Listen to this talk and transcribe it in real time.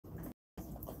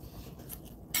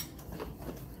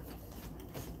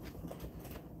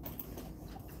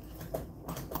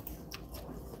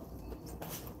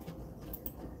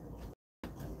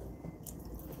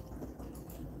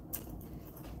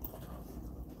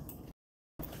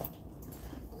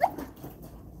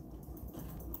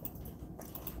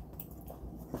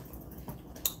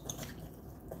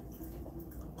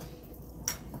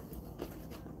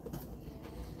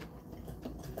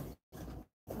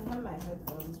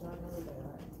headphones, so I know where they are.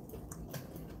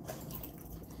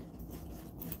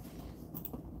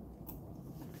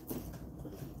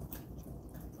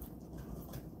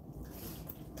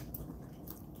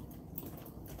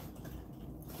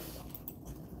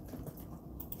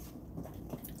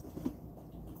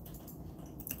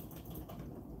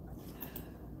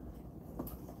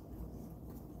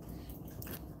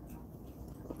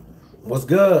 What's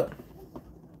good?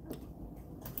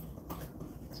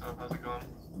 So how's it going?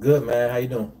 Good, man. How you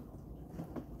doing?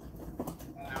 I'm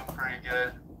doing pretty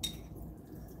good.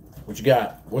 What you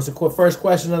got? What's the first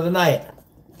question of the night?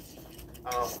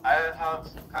 I have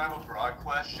kind of a broad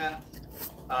question.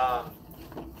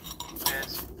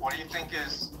 What do you think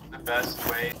is the best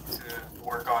way to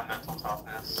work on mental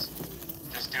toughness?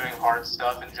 Just doing hard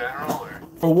stuff in general, or?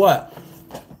 For what?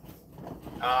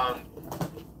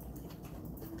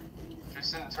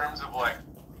 Just in terms of like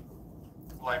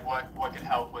what can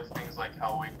help with things like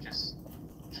how we just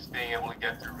being able to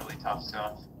get through really tough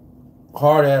stuff.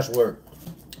 Hard ass work.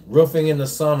 Roofing in the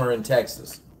summer in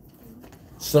Texas.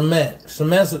 Cement's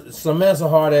a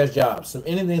hard ass job.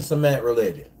 Anything cement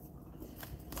related.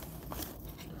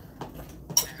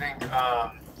 Do you think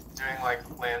doing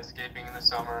like landscaping in the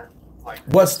summer, like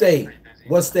What state?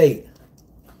 What state?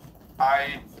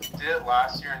 I did it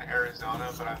last year in Arizona,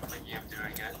 but I'm thinking of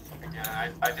doing it again.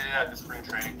 I did it at the spring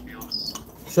training fields.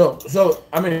 So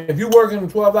I mean, if you're working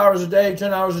 12 hours a day,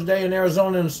 10 hours a day in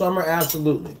Arizona in the summer,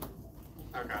 absolutely.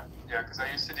 Okay. Yeah, because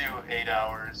I used to do 8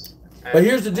 hours. But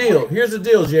here's the deal. Here's the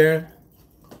deal, Jaron.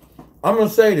 I'm gonna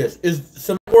say this: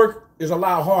 cement work is a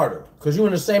lot harder because you're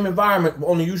in the same environment,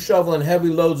 only you shoveling heavy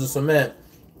loads of cement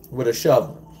with a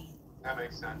shovel. That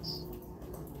makes sense.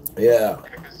 Yeah.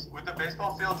 Because with the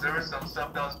baseball fields, there was some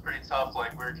stuff that was pretty tough.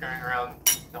 Like we were carrying around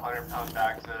the 100-pound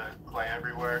bags of clay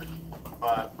everywhere,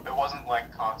 but it wasn't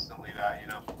like constantly that, you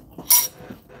know.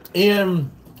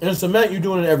 In cement, you're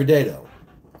doing it every day though.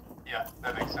 Yeah,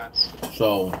 that makes sense.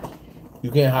 So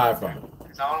you can't hide from it.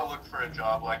 Because I want to look for a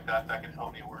job like that that can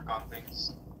help me work on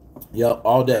things. Yep,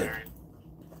 all day.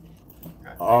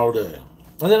 Okay. All day.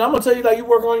 And then I'm gonna tell you, like, you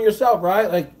work on it yourself, right?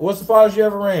 Like, what's the farthest you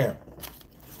ever ran?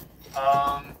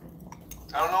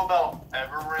 I don't know about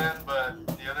ever ran, but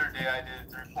the other day I did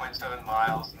 3.7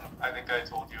 miles. And I think I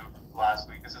told you last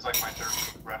week. This is like my third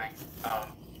week running out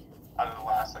of the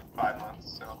last like 5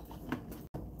 months.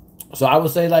 So I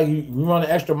would say, like, you run an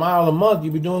extra mile a month,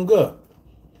 you'd be doing good.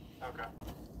 Okay.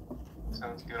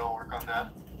 Sounds good. I'll work on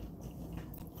that.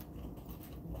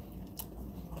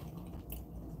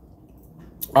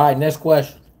 All right, next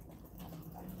question.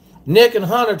 Nick and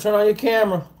Hunter, turn on your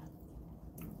camera.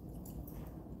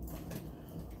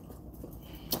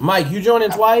 Mike, you joined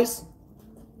in twice?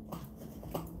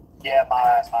 Yeah,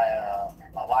 my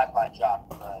Wi-Fi dropped,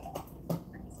 but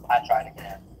I tried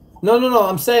again. No.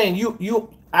 I'm saying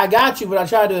I got you, but I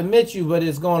tried to admit you, but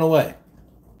it's going away.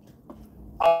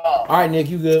 Oh. All right, Nick,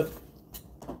 you good?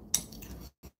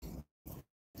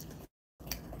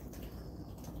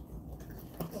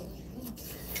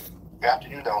 Good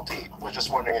afternoon, LT. Was just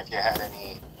wondering if you had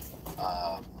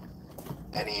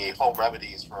any home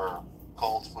remedies for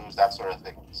colds, flus, that sort of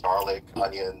thing. Garlic,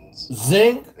 onions,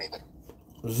 Zinc, anything.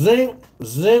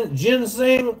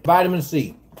 ginseng, vitamin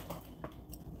C.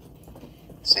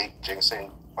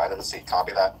 Ginseng, vitamin C.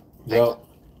 Copy that. Yep.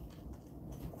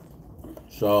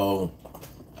 So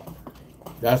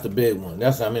that's the big one.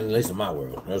 At least in my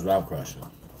world. That's what I'm crushing.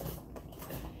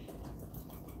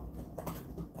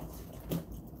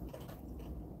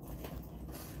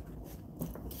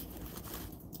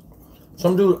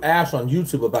 Some dude asked on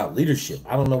YouTube about leadership.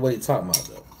 I don't know what he's talking about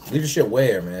though. Leadership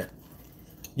where, man?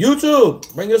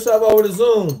 YouTube, bring yourself over to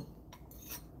Zoom.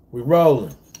 We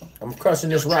rolling. I'm crushing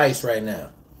this rice right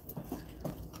now.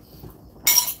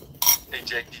 Hey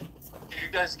Jake, do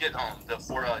you guys get the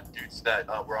 4 dudes that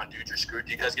were on Dude You're Screwed?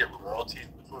 Do you guys get royalties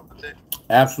with it?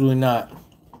 Absolutely not.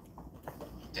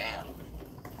 Damn.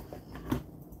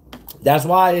 That's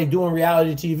why they doing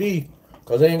reality TV,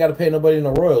 because they ain't got to pay nobody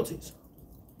no royalties.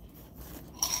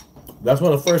 That's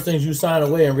one of the first things you sign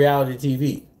away in reality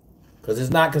TV, because it's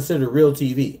not considered real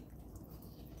TV.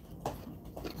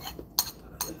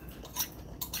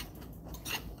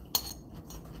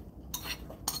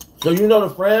 So you know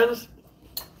the Friends?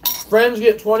 Friends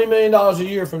get $20 million a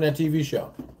year from that TV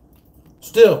show.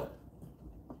 Still.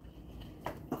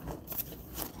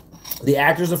 The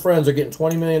actors of Friends are getting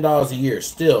 $20 million a year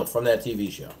still from that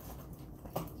TV show.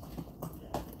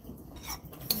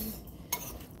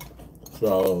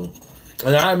 So,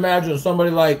 and I imagine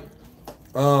somebody like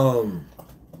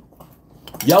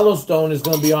Yellowstone is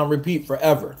going to be on repeat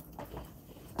forever.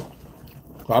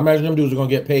 So I imagine them dudes are going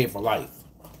to get paid for life.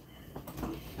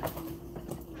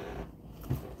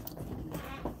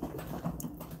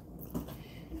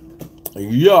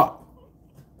 Yeah.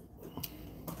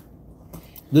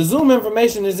 The Zoom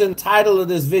information is in the title of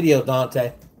this video,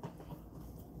 Dante.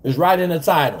 It's right in the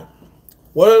title.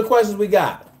 What are the questions we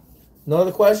got? No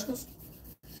other questions?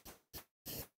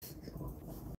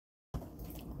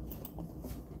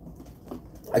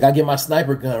 I gotta get my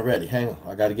sniper gun ready. Hang on.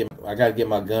 I gotta get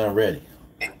my gun ready.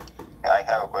 I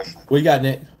have a question. What you got,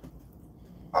 Nick?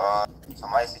 So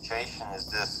my situation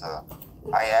is this.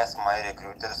 I asked my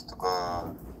recruiters to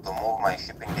move my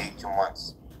shipping date 2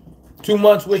 months. 2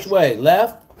 months which way?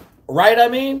 Left? Right, I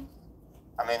mean?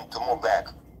 I mean, to move back.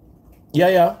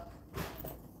 Yeah.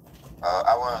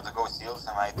 I wanted to go SEALs,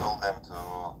 and I told them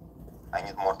I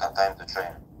need more time to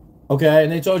train. Okay,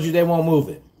 and they told you they won't move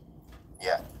it.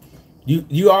 Yeah.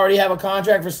 You already have a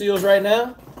contract for SEALs right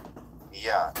now?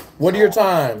 Yeah. What are your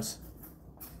times?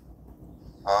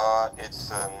 It's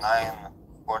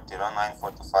 9:40 run,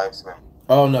 9:45 swim.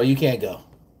 Oh, no, you can't go.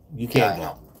 You can't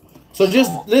Yeah, go. So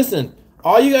just listen.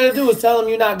 All you got to do is tell them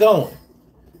you're not going.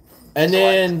 And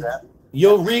then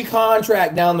you'll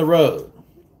recontract down the road.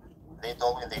 They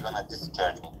told me they're going to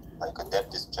discharge me, like a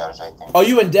debt discharge, I think. Oh,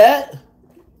 you in debt?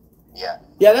 Yeah.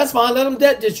 Yeah, that's fine. Let them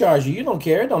debt discharge you. You don't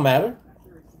care. It don't matter.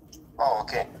 Oh,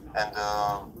 okay. And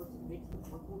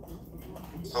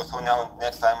so now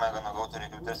next time I'm going to go to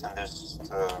recruiters, and there's just,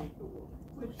 they're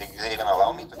going to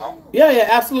allow me to go? Yeah,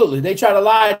 absolutely. They try to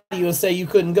lie to you and say you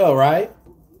couldn't go, right?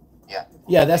 Yeah.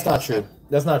 Yeah, that's not true.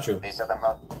 That's not true. They said I'm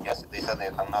not. Yes, they said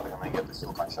I'm not going to get the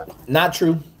SEAL contract. Not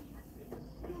true.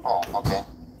 Oh, okay.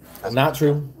 That's Not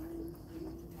true.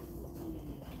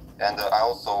 And I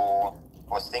also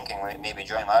was thinking maybe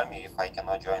join Army if I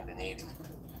cannot join the Navy.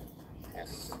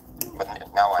 But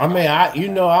now I mean,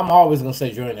 I'm always gonna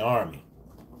say join the Army.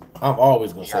 I'm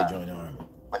always gonna say join the Army.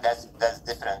 But that's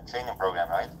different training program,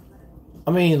 right?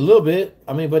 I mean, a little bit.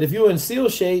 I mean, but if you're in SEAL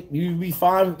shape, you'd be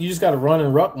fine. You just got to run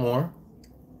and ruck more.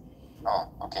 Oh,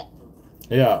 okay.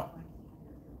 Yeah.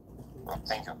 Well,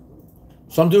 thank you.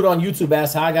 Some dude on YouTube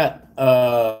asked how I got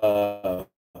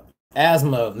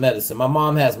asthma medicine. My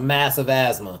mom has massive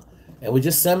asthma, and would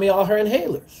just send me all her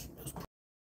inhalers.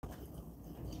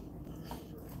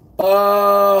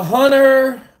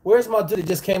 Hunter, where's my dude that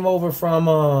just came over from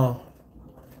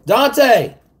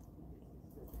Dante?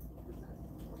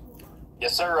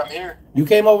 Yes, sir. I'm here. You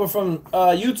came over from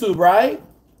YouTube, right?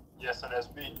 Yes, and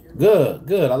SB.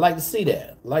 Good. I like to see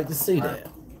that.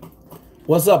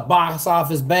 What's up, box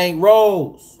office bank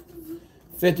rolls?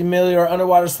 50 million or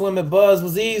underwater swim at Buzz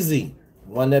was easy.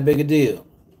 Wasn't that big a deal.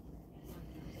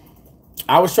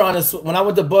 I was trying to, when I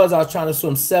went to Buzz, I was trying to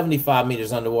swim 75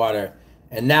 meters underwater.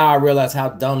 And now I realize how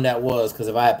dumb that was, because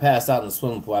if I had passed out in the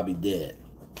swimming pool, I'd be dead.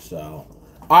 So,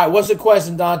 all right, what's your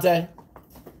question, Dante?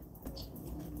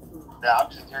 Yeah, I'm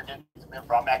just here getting some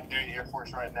info. I'm active duty Air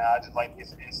Force right now. I just like to get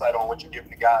some insight on what you're giving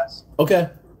the guys. Okay.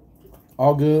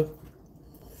 All good.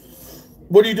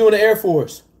 What do you do in the Air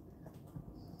Force?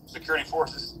 Security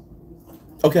forces.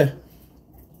 Okay.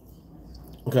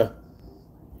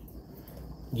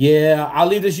 Yeah, I'll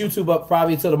leave this YouTube up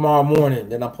probably till tomorrow morning.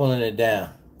 Then I'm pulling it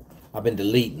down. I've been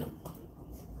deleting them.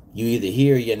 You either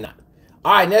here or you're not.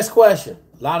 All right, next question.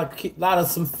 A lot of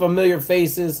some familiar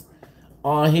faces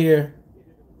on here.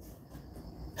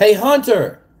 Hey,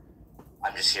 Hunter.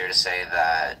 I'm just here to say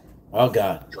that. Oh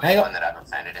God. To anyone that I've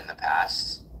offended in the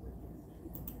past,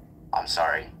 I'm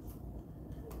sorry.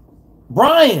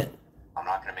 Brian. I'm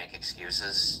not going to make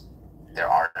excuses. There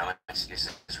are no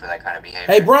excuses for that kind of behavior.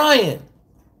 Hey, Brian.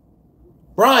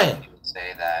 I would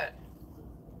say that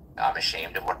I'm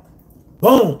ashamed of what.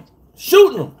 Boom.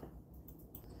 Shooting them.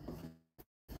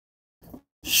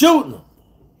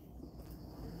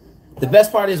 The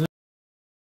best part is.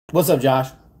 What's up, Josh?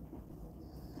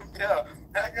 Yeah,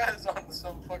 that guy's on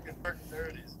some fucking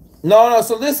dirties. No.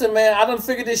 So listen, man. I done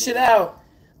figured this shit out.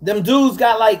 Them dudes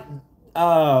got like,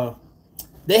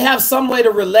 they have some way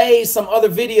to relay some other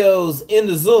videos in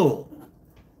the Zoom.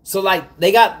 So like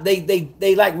they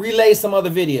like relay some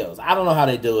other videos. I don't know how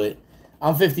they do it.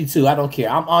 I'm 52. I don't care.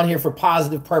 I'm on here for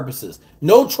positive purposes.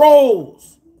 No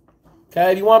trolls.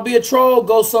 Okay, if you want to be a troll,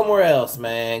 go somewhere else,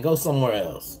 man. Go somewhere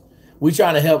else. We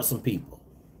trying to help some people.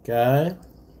 Okay.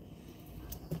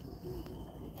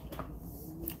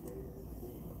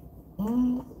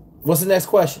 What's the next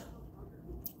question?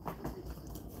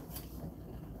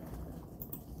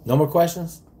 No more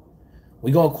questions?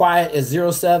 We going quiet at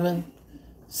 07.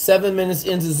 7 minutes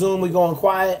into Zoom, we going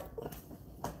quiet.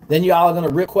 Then y'all are going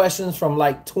to rip questions from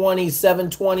like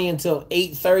 7:20 until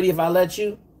 8:30 if I let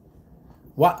you.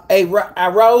 What? Hey,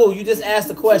 Raul, you just asked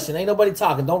the question. Ain't nobody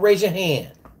talking. Don't raise your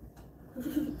hand.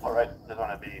 All right, just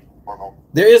want to be formal.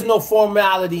 There is no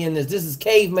formality in this. This is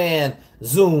caveman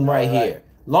Zoom right here.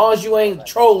 Long as you ain't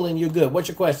trolling, you're good. What's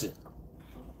your question?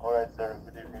 All right, sir.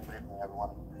 Good evening, everyone.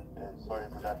 Sorry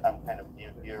for that. I'm kind of new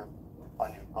here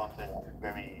on your content. I'm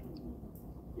very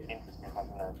interesting in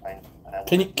something that I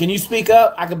find. Can you speak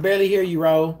up? I can barely hear you,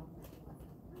 Ro.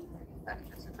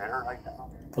 Is it better right now?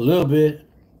 A little bit.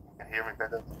 You can hear me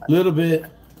better? A little bit.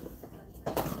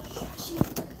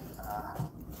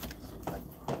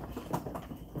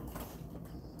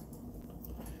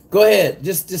 Go ahead.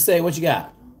 Just say what you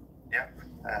got.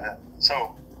 Yeah.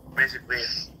 So basically,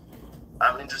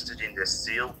 I'm interested in the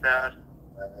SEAL pad.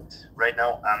 Right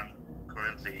now, I'm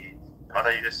currently not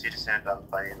a U.S. citizen. I'm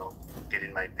planning on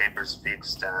getting my papers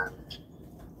fixed and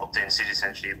obtain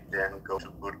citizenship, then go to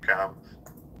boot camp,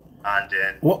 and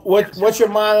then. What's your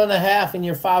 1.5 miles and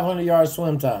your 500-yard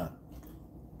swim time?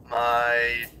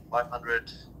 My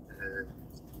 500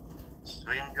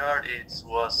 swim yard, it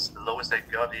was the lowest I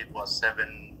got. It was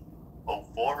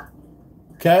 704.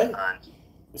 Okay. And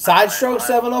side stroke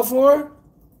 704.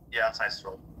 Yeah, side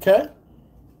stroke. Okay.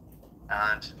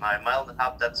 And my 1.5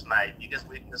 miles, that's my biggest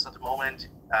weakness at the moment.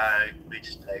 I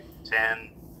reached like 10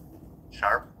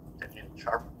 minutes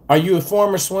sharp. Are you a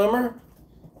former swimmer?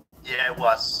 Yeah, I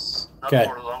was. Not okay.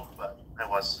 for long, but I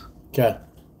was. Okay.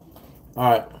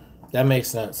 All right. That makes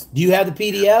sense. Do you have the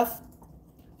PDF?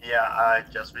 Yeah, I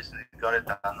just recently got it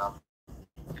and I'm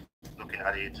looking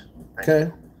at it.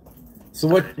 Okay. So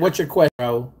what's your question,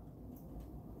 bro?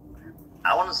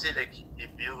 I want to say, like, if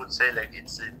you would say, like,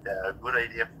 it's a good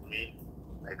idea for me,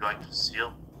 like, going to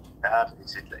SEAL pad,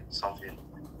 is it, like, something,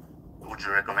 would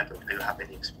you recommend, or do you have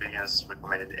any experience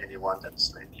recommending anyone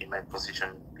that's, like, in my position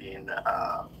being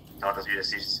not a U.S.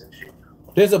 citizenship?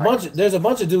 There's a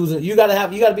bunch of dudes. You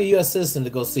gotta be a U.S. citizen to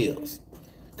go SEALs,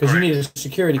 because you need a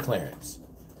security clearance.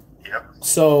 Yep.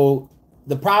 So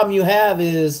the problem you have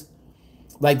is,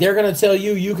 like, they're gonna tell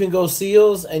you you can go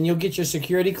SEALs and you'll get your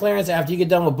security clearance after you get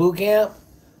done with boot camp,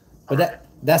 but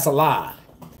that's a lie.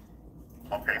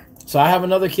 Okay. So I have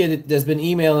another kid that's been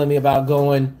emailing me about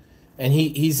going, and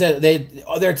he said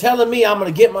they're telling me I'm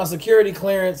gonna get my security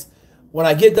clearance when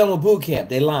I get done with boot camp.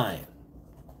 They lying.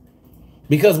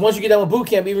 Because once you get done with boot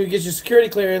camp, even if you get your security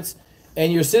clearance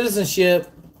and your citizenship,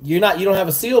 you don't have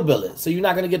a SEAL billet, so you're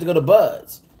not going to get to go to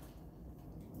BUD/S.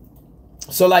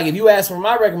 So, like, if you ask for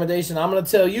my recommendation, I'm going to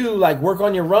tell you, like, work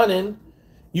on your running.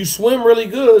 You swim really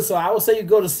good, so I would say you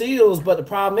go to SEALs, but the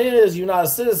problem is you're not a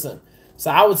citizen.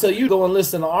 So I would tell you go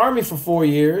enlist in the Army for 4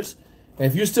 years, and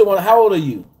if you still want, how old are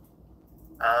you?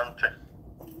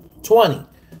 20.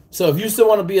 So if you still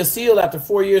want to be a SEAL after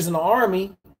 4 years in the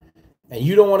Army, and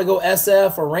you don't want to go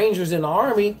SF or Rangers in the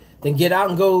Army, then get out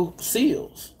and go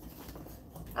SEALs.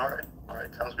 All right,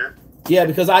 sounds good. Yeah,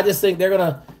 because I just think they're going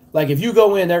to, like, if you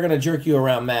go in, they're going to jerk you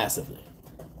around massively.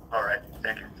 All right,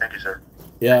 thank you, sir.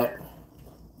 Yeah.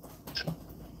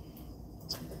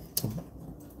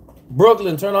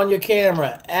 Brooklyn, turn on your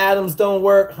camera. Adams don't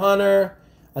work. Hunter,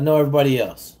 I know everybody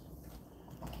else.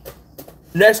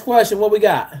 Next question, what we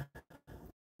got?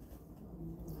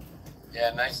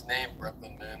 Yeah, nice name,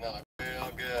 Brooklyn, man. That looked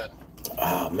real good.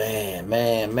 Oh,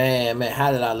 man.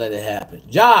 How did I let it happen?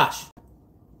 Josh.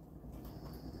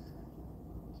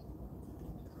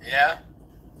 Yeah?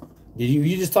 Did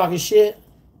you just talking shit?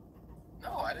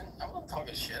 No, I didn't. I wasn't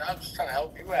talking shit. I was just trying to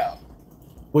help you out.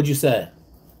 What'd you say?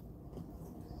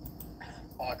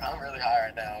 Fuck, I'm really high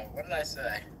right now. What did I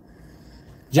say?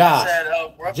 Josh. I said,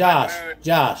 oh, Brooklyn Moon.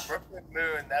 Josh. Brooklyn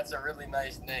Moon, that's a really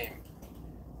nice name.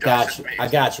 Gotcha. I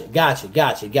got you. Gotcha.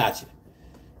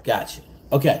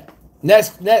 Okay.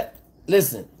 Next,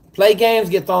 listen. Play games,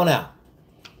 get thrown out.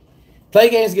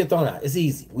 It's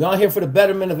easy. We're on here for the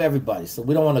betterment of everybody, so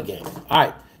we don't want no games. All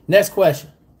right. Next question.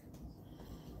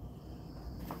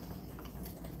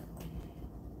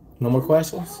 No more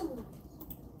questions?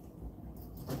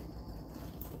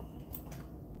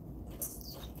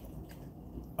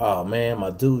 Oh man, my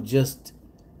dude just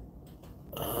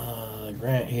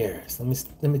Grant Harris.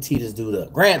 Let me tee this dude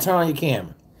up. Grant, turn on your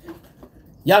camera.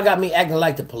 Y'all got me acting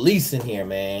like the police in here,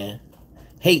 man.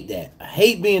 Hate that. I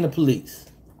hate being the police.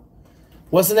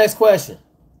 What's the next question?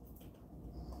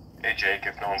 Hey Jake,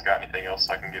 if no one's got anything else,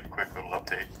 I can give a quick little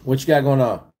update. What you got going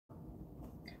on?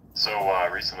 So I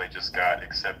recently just got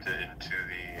accepted into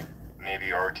the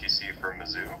Navy ROTC for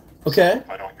Mizzou. Okay. So if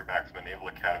I don't hear back from the Naval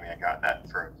Academy, I got that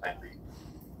for a plan B.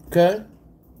 Okay.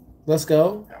 Let's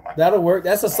go. Yeah, that'll work.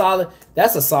 That's a solid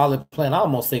plan. I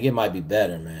almost think it might be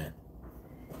better, man.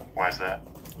 Why is that?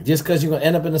 Just because you're gonna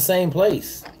end up in the same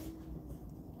place.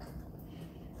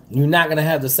 You're not gonna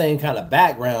have the same kind of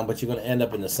background, but you're gonna end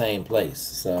up in the same place.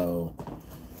 So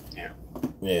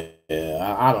yeah,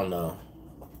 I don't know.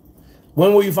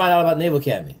 When will you find out about Naval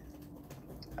Academy?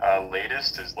 Latest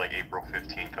earliest is like April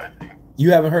 15th, I think.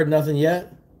 You haven't heard nothing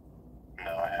yet?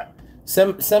 No, I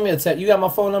haven't. Send me a text. You got my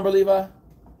phone number, Levi?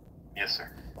 Yes,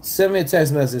 sir. Send me a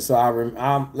text message so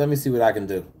let me see what I can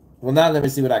do. Well, not let me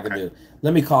see what I can do.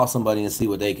 Let me call somebody and see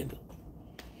what they can do.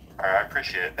 All right, I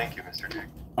appreciate it. Thank you, Mr. Jake.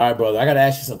 All right, brother. I got to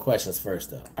ask you some questions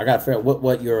first, though. I got to figure out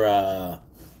what your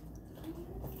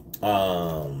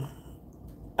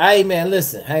Hey, man,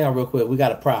 listen. Hang on real quick. We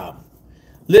got a problem.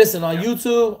 Listen, on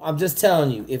YouTube, I'm just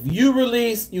telling you, if you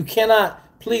release, you cannot,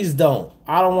 please don't.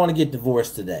 I don't want to get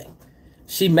divorced today.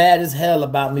 She mad as hell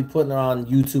about me putting her on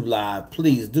YouTube Live.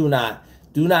 Please do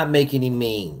not make any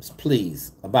memes,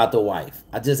 please, about the wife.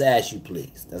 I just ask you,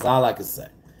 please. That's all I can say.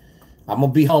 I'm going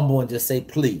to be humble and just say,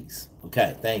 please.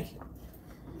 Okay, thank you.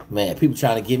 Man, people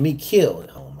trying to get me killed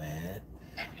at home, man.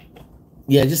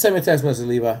 Yeah, just send me a text message,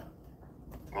 Levi.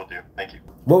 Will do. Thank you.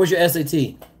 What was your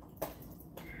SAT?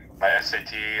 My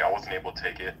SAT, I wasn't able to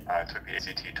take it. I took the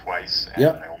ACT twice, and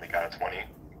I only got a 20.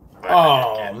 But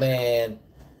oh, man.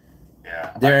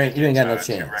 Yeah. You ain't got no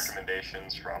chance. 2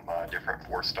 recommendations from different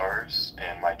 4 stars,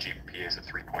 and my GPA is a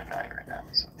 3.9 right now.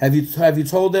 So. Have you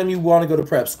told them you want to go to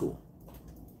prep school?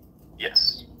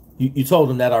 Yes. You told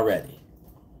them that already?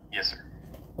 Yes, sir.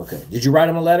 Okay. Did you write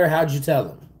him a letter? How did you tell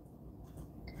him?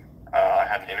 I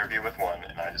had an interview with one,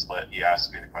 and I just he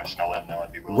asked me the question. I'll let him know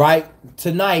I'd be willing.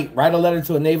 Tonight, write a letter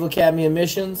to a Naval Academy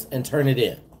admissions and turn it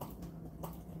in.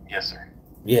 Yes, sir.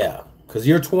 Yeah, because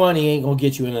your 20 ain't going to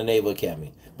get you in the Naval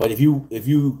Academy. But if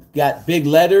you got big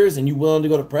letters and you willing to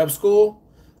go to prep school,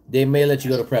 they may let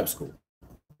you go to prep school.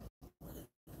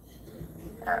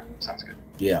 All right. Sounds good.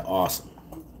 Yeah, awesome.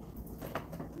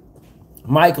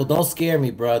 Michael, don't scare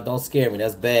me, bro. Don't scare me.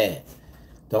 That's bad.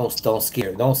 Don't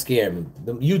scare me.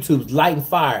 The YouTube's lighting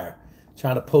fire,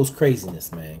 trying to post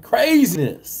craziness, man.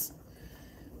 Craziness.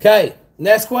 Okay,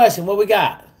 next question. What we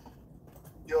got?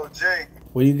 Yo, Jake.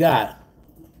 What you got?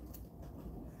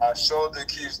 My shoulder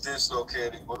keeps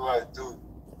dislocating. What do I do?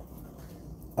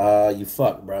 You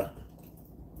fucked, bro.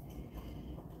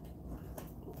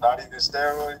 Not even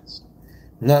steroids?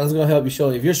 Nothing's gonna help your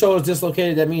shoulder. If your shoulder's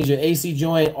dislocated, that means your AC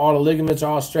joint, all the ligaments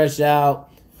are all stretched out.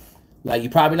 Like,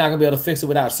 you're probably not gonna be able to fix it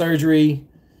without surgery.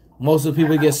 Most of the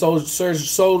people who get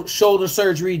shoulder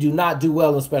surgery do not do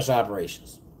well in special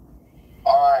operations.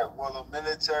 All right. Will the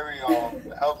military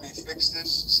help me fix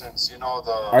this? Since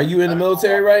Are you in the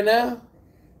military right now?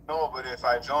 No, but if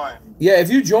I join. Yeah,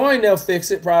 if you join, they'll fix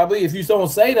it probably. If you don't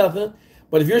say nothing,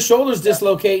 but if your shoulder's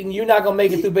dislocating, you're not gonna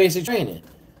make it through basic training,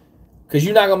 because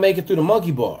you're not gonna make it through the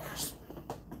monkey bars.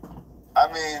 I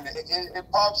mean, it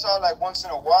pops out like once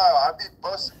in a while. I be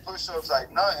busting push-ups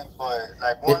like nothing, but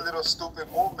like one little stupid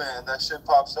movement, that shit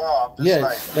pops out. I'm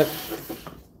just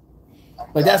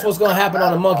that's what's gonna happen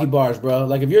on the monkey bars, bro.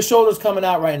 Like, if your shoulder's coming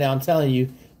out right now, I'm telling you,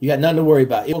 you got nothing to worry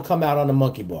about. It will come out on the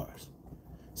monkey bars.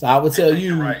 So I would tell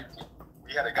you. Right.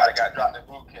 We had a guy that got dropped in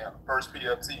boot camp. First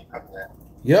PFT coming in.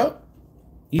 Yep.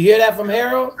 You hear that from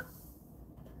Harold?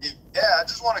 Yeah, I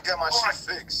just want to get my shit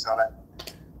fixed.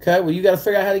 Okay, well, you got to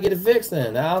figure out how to get it fixed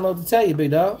then. I don't know what to tell you,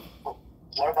 big dog.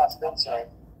 What about stem cell?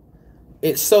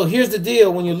 So here's the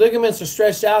deal. When your ligaments are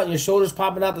stretched out and your shoulder's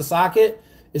popping out the socket,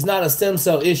 it's not a stem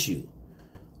cell issue.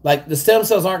 Like, the stem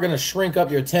cells aren't going to shrink up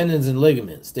your tendons and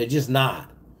ligaments. They're just not.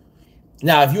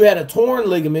 Now, if you had a torn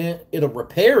ligament, it'll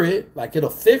repair it. Like, it'll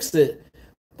fix it.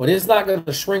 But it's not going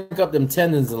to shrink up them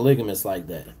tendons and ligaments like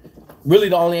that. Really,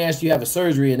 the only answer you have is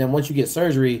surgery. And then once you get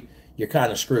surgery, you're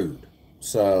kind of screwed.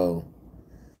 So...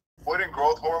 wouldn't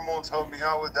growth hormones help me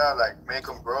out with that? Like, make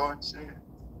them grow and shit?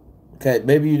 Okay,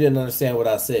 maybe you didn't understand what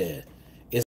I said.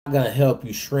 It's not going to help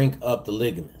you shrink up the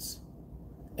ligaments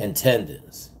and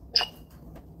tendons.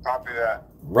 Copy that.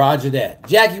 Roger that.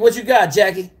 Jackie, what you got,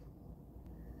 Jackie?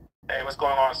 Hey, what's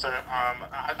going on, sir?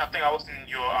 I think I was in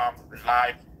your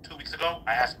live 2 weeks ago.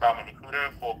 I asked about my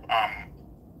recruiter for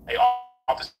a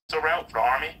officer route for the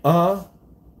Army. Uh-huh.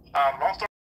 Long story,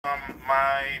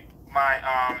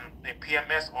 the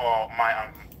PMS or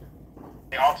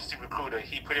the officer recruiter,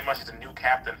 he pretty much is a new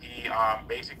captain. He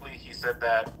basically he said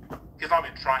that he's not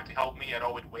been trying to help me at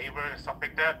all with waiver and stuff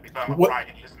like that because I'm a prior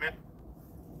enlistment.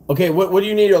 Okay, what do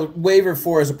you need a waiver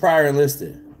for as a prior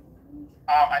enlisted?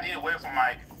 I need a waiver for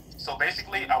so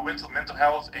basically I went to mental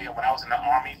health when I was in the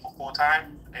Army for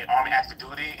full-time, Army active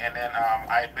duty, and then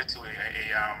I admitted to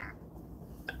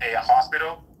a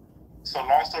hospital. So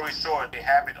long story short, they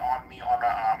have it on me on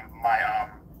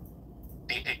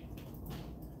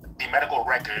the medical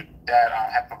record that I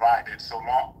had provided.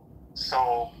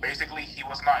 So basically, he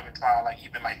was not even trying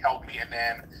to help me. And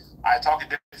then I talked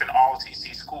to different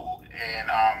ROTC school, and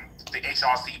the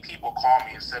HRC people called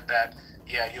me and said that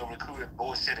yeah, your recruiter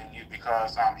bullshitting you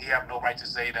because he have no right to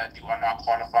say that you are not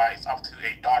qualified. It's up to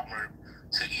a DARTMER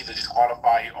to either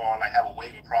disqualify you or like have a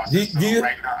waiver process. Do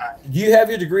you have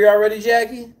your degree already,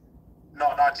 Jackie?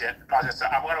 No, not yet. Not yet. So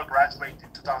I'm going to graduate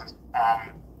in 2000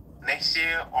 next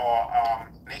year or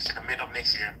next year, the mid of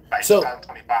next year, like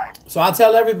 2025. So I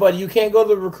tell everybody you can't go to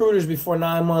the recruiters before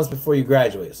 9 months before you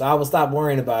graduate. So I will stop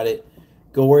worrying about it.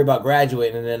 Go worry about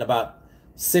graduating, and then about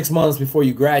 6 months before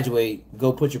you graduate,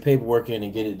 go put your paperwork in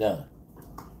and get it done.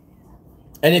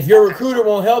 And if your recruiter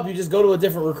won't help you, just go to a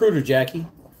different recruiter, Jackie.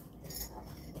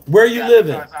 Where are you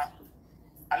living?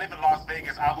 I live in Las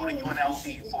Vegas. I'll go to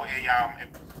UNLV for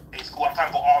a school. I'm trying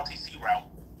to go ROTC route.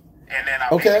 And then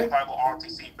I'm basically trying to go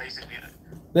ROTC basically.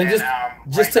 Then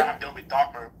just I'm dealing with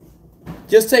DARTMER.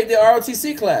 Just take the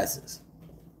ROTC classes.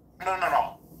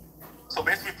 No. So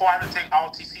basically before I had to take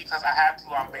ROTC because I had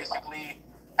to basically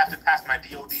have to pass my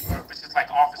DOD work, which is like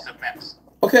officer MEPS.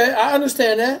 Okay, I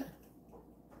understand that.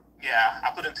 Yeah,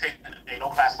 I couldn't take no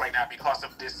class right now because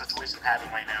of this situation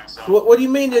happening right now. So what do you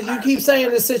mean that you keep saying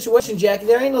this situation, Jackie?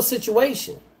 There ain't no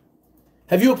situation.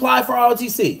 Have you applied for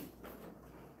ROTC?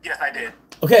 Yes, I did.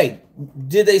 Okay,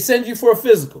 did they send you for a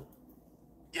physical?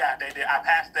 Yeah, they did. I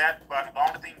passed that, but the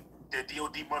only thing the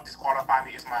DOD must disqualify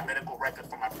me is my medical record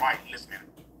for my prior enlistment.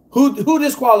 Who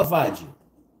disqualified you?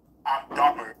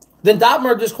 DARTMER. Then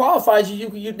DARTMER disqualifies you.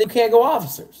 You can't go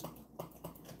officers.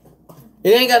 It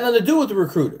ain't got nothing to do with the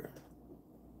recruiter.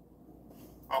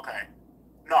 Okay.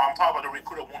 No, I'm talking about the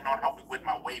recruiter won't not help me with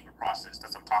my waiver process.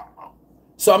 That's what I'm talking about.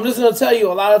 So I'm just going to tell you,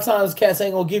 a lot of times cats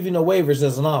ain't going to give you no waivers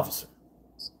as an officer.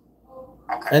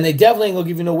 Okay. And they definitely ain't going to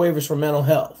give you no waivers for mental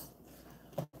health.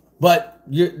 But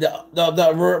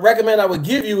the recommend I would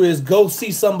give you is go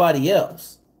see somebody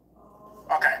else.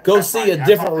 Okay. Go see a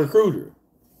different recruiter.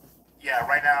 Yeah,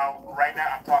 right now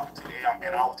I'm talking to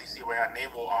an ROTC right now,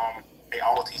 Naval a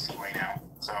ROTC right now.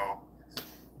 So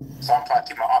I'm trying to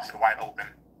keep my option wide open.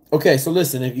 Okay, so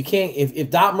listen, if you can't, if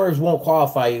DARTMERs won't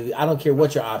qualify you, I don't care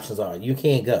what your options are, you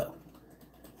can't go.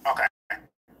 Okay.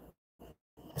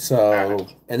 So,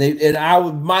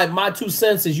 my 2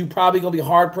 cents is you probably gonna be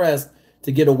hard pressed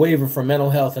to get a waiver for mental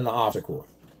health in the officer corps.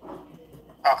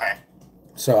 Okay.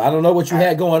 So I don't know what you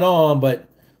had going on, but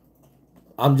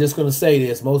I'm just gonna say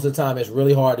this: most of the time, it's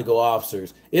really hard to go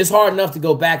officers. It's hard enough to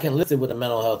go back and enlisted with a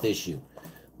mental health issue,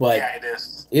 but yeah, it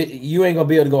is. You ain't gonna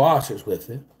be able to go officers with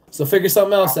it. So figure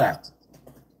something else out.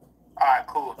 All right,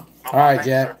 cool. All right,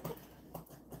 Jack.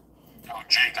 Yo,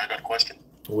 Jake, I got a question.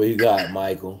 What you got,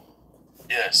 Michael?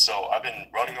 Yeah, so I've been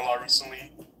running a lot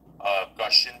recently.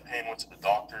 Got shin pain, went to the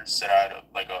doctor, said I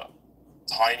had a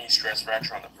tiny stress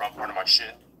fracture on the front part of my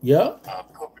shin. Yep.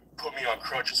 Put me on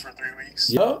crutches for 3 weeks.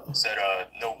 Yep. Said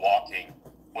no walking.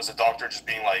 Was the doctor just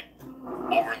being like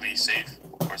overly safe,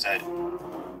 or is that?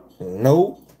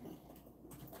 Nope.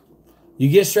 You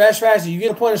get stress fracture. You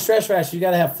get a point of stress fracture. You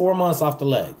got to have 4 months off the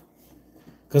leg,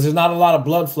 because there's not a lot of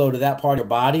blood flow to that part of your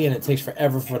body, and it takes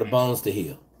forever for the bones to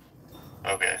heal.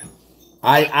 Okay.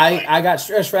 I got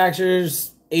stress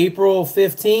fractures April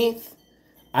 15th.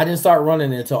 I didn't start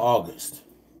running until August.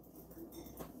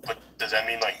 But does that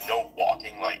mean like no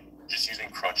walking, like just using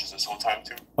crutches this whole time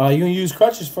too? You can use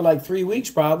crutches for like 3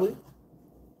 weeks probably.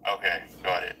 Okay,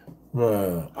 got it.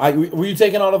 Were you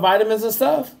taking all the vitamins and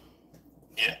stuff?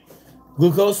 Yeah.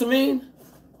 Glucosamine?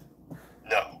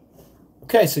 No.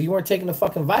 Okay, so you weren't taking the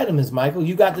fucking vitamins, Michael.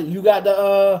 You got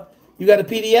the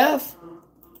PDF?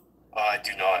 I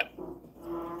do not.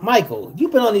 Michael,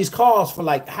 you've been on these calls for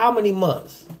like how many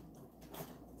months?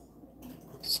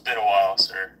 It's been a while,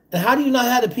 sir. And how do you not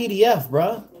have the PDF,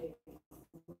 bruh?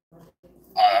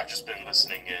 I've just been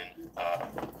listening in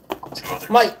to others.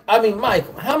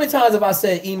 Michael, how many times have I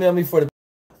said email me for the...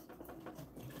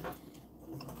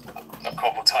 A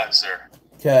couple times, sir.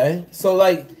 Okay, so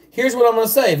like, here's what I'm gonna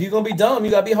say. If you're gonna be dumb,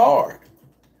 you gotta be hard.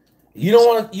 You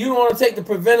don't want to take the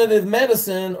preventative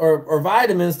medicine or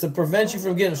vitamins to prevent you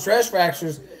from getting stress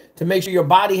fractures, to make sure your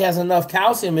body has enough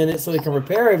calcium in it so it can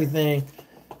repair everything.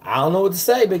 I don't know what to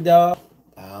say, big dog.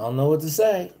 I don't know what to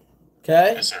say.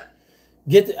 Okay? Yes,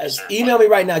 sir. Email me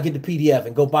right now, get the PDF,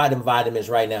 and go buy them vitamins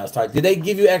right now. Did they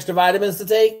give you extra vitamins to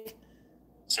take?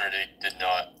 Sir, they did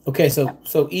not. Okay,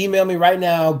 so email me right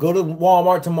now. Go to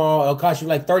Walmart tomorrow. It'll cost you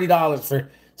like $30 for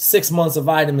 6 months of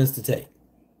vitamins to take.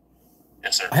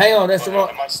 Yes, sir. Hang on, that's the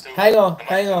wrong. Hang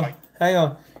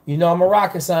on. You know I'm a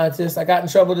rocket scientist. I got in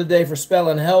trouble today for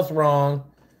spelling health wrong.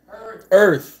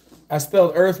 Earth. I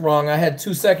spelled earth wrong. I had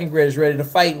 2 second graders ready to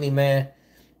fight me, man.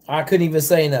 I couldn't even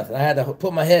say nothing. I had to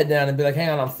put my head down and be like, hang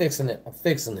on, I'm fixing it.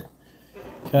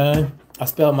 Okay? I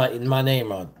spelled my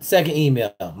name wrong. Second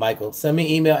email, Michael. Send me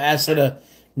an email. Ask for the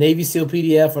Navy SEAL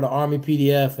PDF or the Army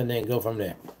PDF, and then go from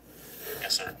there.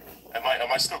 Yes, sir.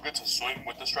 Am I still good to swim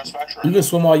with the stress fracture? You can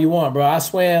swim all you want, bro. I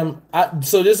swam.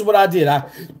 So this is what I did.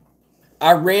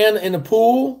 I ran in the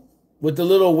pool with the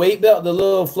little weight belt, the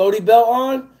little floaty belt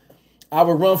on. I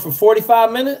would run for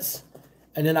 45 minutes,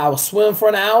 and then I would swim for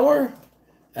an hour,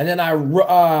 and then I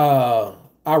rode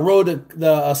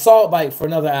the assault bike for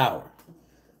another hour.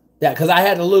 Yeah, because I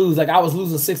had to lose. Like, I was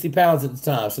losing 60 pounds at the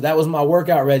time, so that was my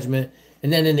workout regimen.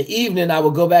 And then in the evening, I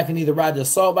would go back and either ride the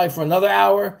assault bike for another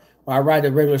hour, or I ride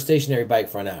the regular stationary bike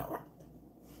for an hour.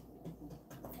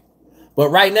 But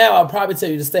right now, I'll probably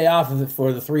tell you to stay off of it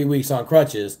for the 3 weeks on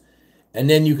crutches. And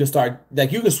then you can start,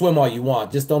 like, you can swim all you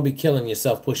want. Just don't be killing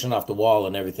yourself pushing off the wall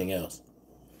and everything else.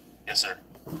 Yes, sir.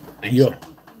 Thank you, sir.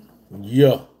 Yeah.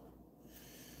 All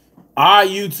right,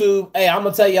 YouTube. Hey, I'm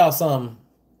going to tell y'all something.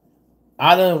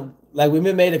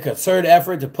 We've made a concerted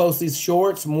effort to post these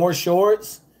shorts, more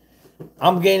shorts.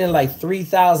 I'm gaining like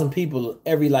 3,000 people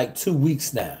every like 2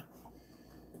 weeks now.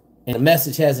 And the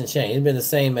message hasn't changed. It's been the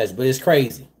same message, but it's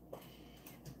crazy.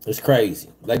 It's crazy.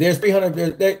 Like, there's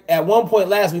 300. At one point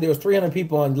last week, there was 300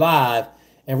 people on live,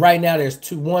 and right now there's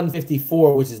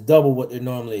 154, which is double what there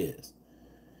normally is.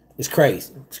 It's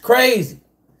crazy. It's crazy.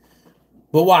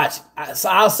 But watch. So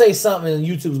I'll say something, and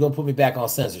YouTube's gonna put me back on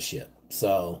censorship.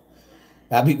 So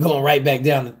I'll be going right back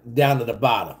down to the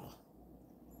bottom.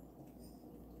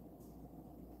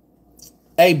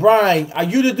 Hey, Brian, are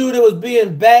you the dude that was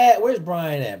being bad? Where's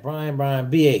Brian at? Brian,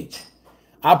 BH.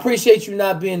 I appreciate you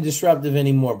not being disruptive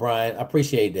anymore, Brian. I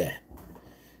appreciate that.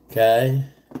 Okay.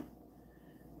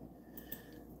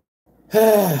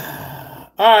 All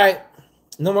right.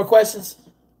 No more questions?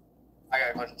 I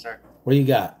got a question, sir. What do you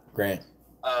got, Grant?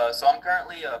 So I'm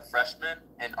currently a freshman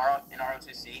in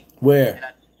ROTC. Where? And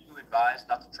I need to advise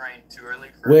not to train too early.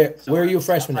 Where are you a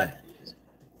freshman at?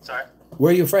 Sorry?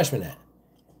 Where are you a freshman at?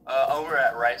 Over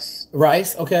at Rice.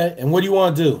 Rice, okay. And what do you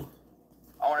want to do?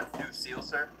 I want to do SEAL,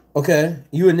 sir. Okay.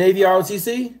 You a Navy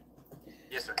ROTC?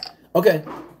 Yes, sir. Okay.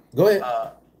 Go ahead.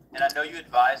 And I know you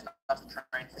advised not to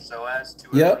train for SOAS too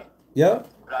early. Yep.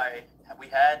 But we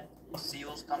had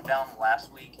SEALs come down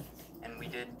last week, and we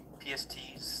did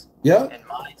PSTs. Yeah. And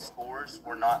my scores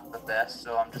were not the best,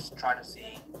 so I'm just trying to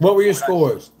see. What were your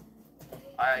scores?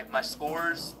 My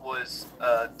scores was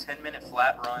 10-minute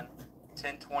flat run,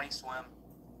 10-20 swim,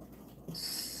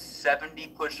 70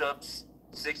 push-ups,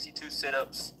 62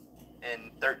 sit-ups,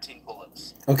 and 13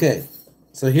 pull-ups. Okay.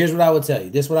 So here's what I would tell you.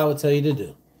 This is what I would tell you to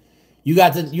do. You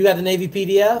got the Navy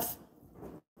PDF?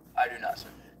 I do not, sir.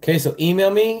 Okay, so email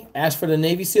me, ask for the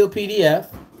Navy SEAL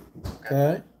PDF.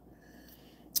 Okay.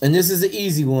 And this is the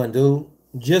easy one, dude.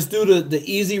 Just do the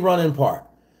easy running part.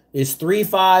 It's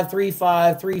 3-5,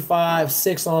 3-5, 3-5,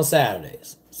 6 on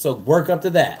Saturdays. So work up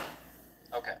to that.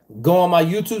 Okay. Go on my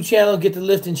YouTube channel, get the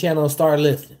lifting channel, and start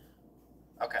lifting.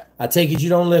 Okay. I take it you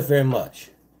don't lift very much.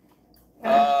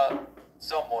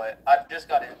 Somewhat. I just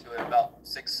got into it about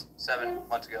 6-7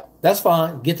 months ago. That's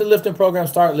fine. Get the lifting program,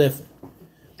 start lifting.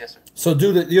 Yes, sir. So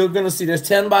you're going to see there's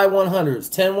 10 by 100s,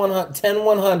 10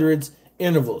 100s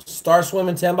intervals. Start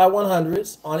swimming 10 by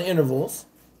 100s on intervals.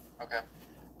 Okay.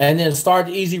 And then start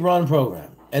the easy run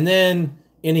program. And then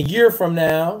in a year from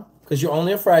now, because you're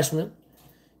only a freshman,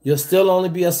 you'll still only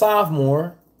be a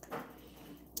sophomore.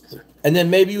 Yes, sir. And then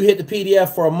maybe you hit the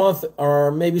PDF for a month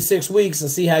or maybe 6 weeks and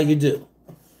see how you do.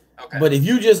 Okay. But if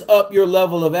you just up your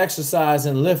level of exercise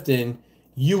and lifting,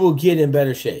 you will get in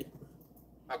better shape.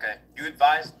 Okay. You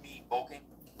advised me bulking?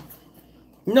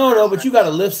 No, but you got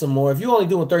to lift some more. If you're only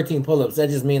doing 13 pull-ups, that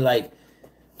just means I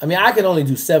can only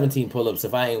do 17 pull-ups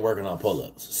if I ain't working on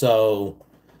pull-ups. So,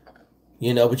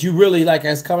 but you really,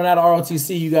 as coming out of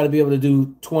ROTC, you got to be able to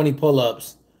do 20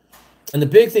 pull-ups. And the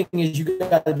big thing is you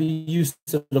got to be used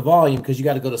to the volume because you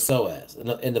got to go to SOAS.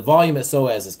 And the volume at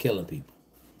SOAS is killing people.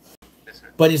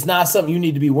 But it's not something you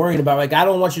need to be worrying about. I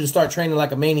don't want you to start training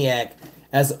like a maniac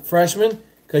as a freshman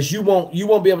because you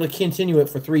won't be able to continue it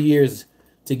for 3 years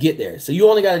to get there. So you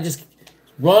only got to just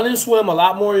run and swim a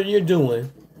lot more than you're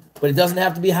doing, but it doesn't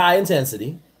have to be high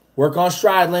intensity. Work on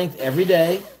stride length every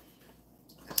day.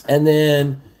 And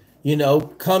then,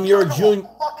 come your junior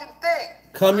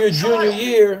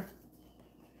year.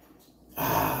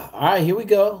 All right, here we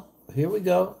go.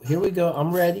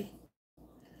 I'm ready.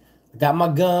 Got my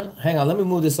gun. Hang on, let me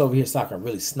move this over here so I can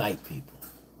really snipe people.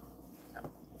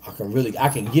 I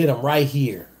can get them right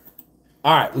here.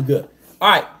 All right, we're good. All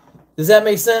right, does that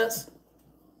make sense?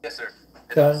 Yes, sir.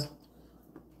 Okay.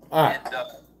 All right. And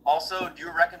also, do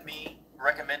you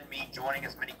recommend me joining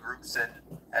as many groups in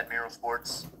Admiral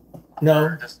Sports?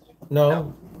 No.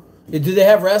 No. Do they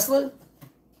have wrestling?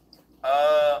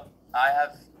 I'm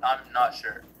not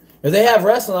sure. If they have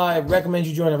wrestling, I recommend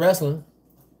you join the wrestling.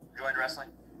 Join wrestling?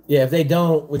 Yeah, if they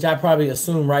don't, which I probably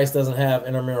assume Rice doesn't have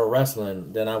intramural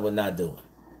wrestling, then I would not do it.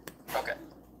 Okay.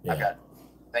 Yeah. I got it.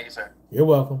 Thank you, sir. You're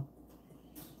welcome.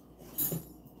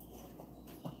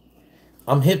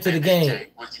 I'm hip to the game.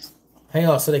 Hang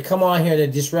on. So they come on here, they're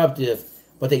disruptive,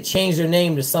 but they change their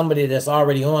name to somebody that's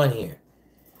already on here.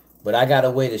 But I got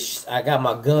a way to, I got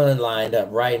my gun lined up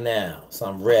right now, so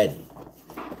I'm ready.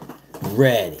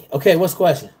 Ready. Okay, what's the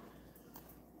question?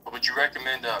 Would you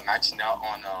recommend maxing out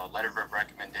on letter of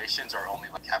recommendations or only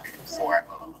like having 4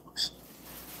 moves?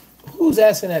 Who's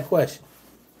asking that question?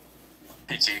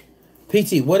 PT.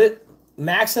 PT, what it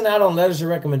maxing out on letters of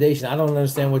recommendation? I don't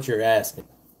understand what you're asking.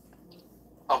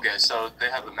 Okay, so they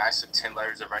have a max of 10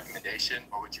 letters of recommendation,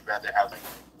 or would you rather have like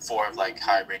 4 of like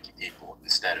high-ranking people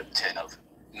instead of 10 of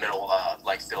middle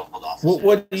like field officers?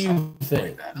 What do you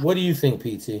think? Like what do you think,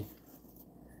 PT?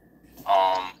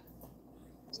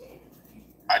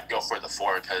 I'd go for the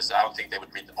 4 because I don't think they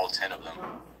would read all 10 of them.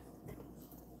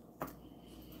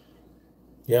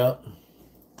 Yep.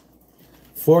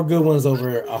 4 good ones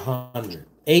over 100.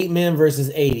 8 men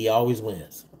versus 80 always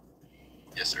wins.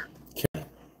 Yes, sir. Okay.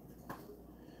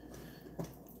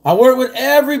 I work with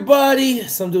everybody.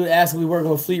 Some dude asked me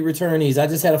working with fleet returnees. I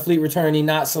just had a fleet returnee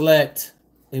not select.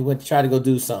 They went to try to go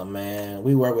do something, man.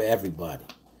 We work with everybody.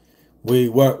 We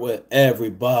work with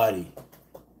everybody.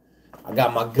 I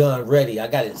got my gun ready. I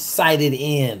got it sighted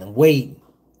in. I'm waiting.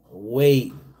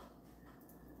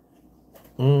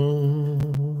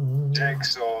 Jake,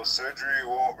 so surgery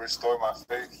won't restore my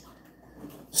faith?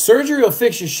 Surgery will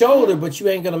fix your shoulder, but you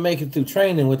ain't going to make it through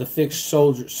training with a fixed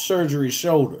surgery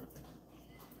shoulder.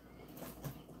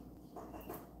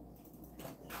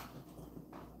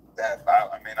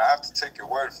 I mean, I have to take your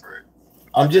word for it.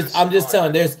 I'm just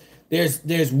telling. There's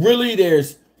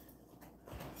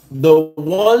the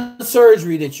one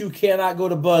surgery that you cannot go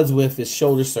to buds with is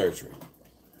shoulder surgery,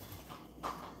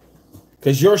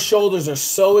 because your shoulders are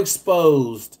so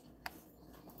exposed,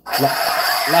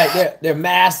 like they're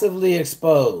massively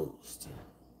exposed.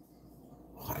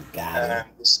 Oh, I got him. And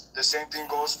the same thing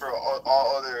goes for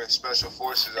all other special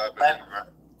forces, I believe, right?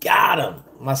 Got him.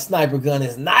 My sniper gun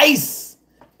is nice.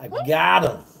 I got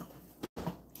him.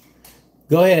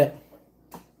 Go ahead.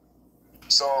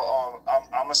 So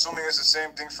I'm assuming it's the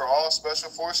same thing for all special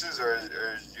forces, or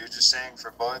you're just saying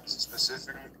for buds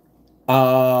specifically?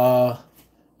 I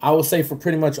would say for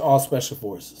pretty much all special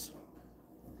forces.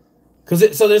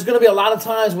 So there's going to be a lot of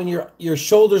times when your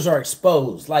shoulders are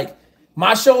exposed. Like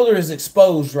my shoulder is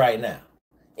exposed right now.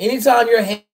 Anytime your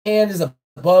hand is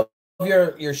above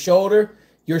your shoulder,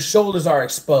 your shoulders are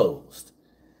exposed.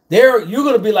 You're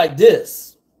going to be like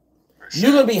this. Sure.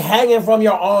 You're going to be hanging from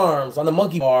your arms on the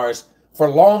monkey bars for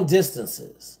long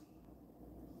distances.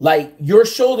 Like your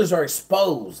shoulders are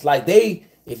exposed. Like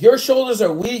if your shoulders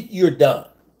are weak, you're done.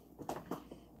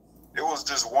 It was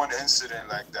just one incident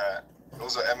like that. It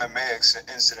was an MMA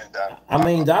incident that. I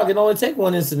mean, Doc, it only take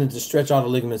one incident to stretch all the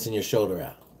ligaments in your shoulder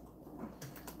out.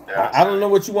 Yeah, I don't know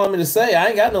what you want me to say. I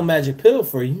ain't got no magic pill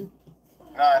for you.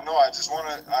 Nah, no, I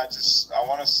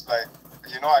want to like,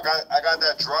 you know, I got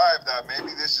that drive that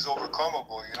maybe this is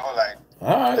overcomable, you know, like.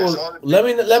 All right, well,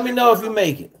 let me know if you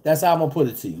make it. That's how I'm gonna put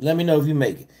it to you. Let me know if you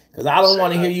make it, because I don't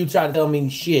want to hear you try to tell me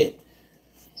shit.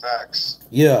 Facts.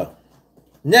 Yeah.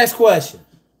 Next question.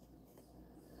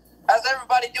 How's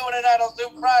everybody doing tonight on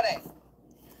Zoom Friday?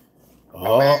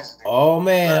 Oh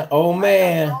man.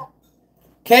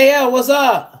 KL, what's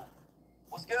up?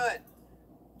 What's good?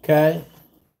 Okay.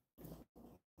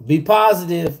 Be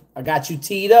positive. I got you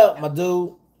teed up, my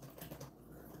dude.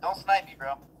 Don't snipe me,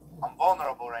 bro. I'm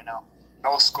vulnerable right now.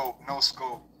 No scope.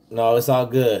 No, it's all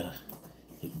good.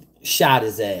 Shot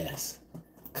his ass.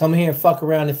 Come here and fuck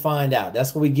around and find out.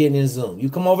 That's what we getting in Zoom. You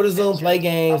come over to Zoom, play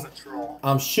games.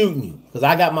 I'm shooting you because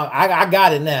I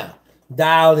got it now.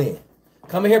 Dialed in.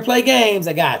 Come in here, play games.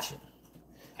 I got you.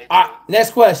 All right,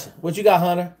 next question. What you got,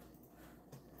 Hunter?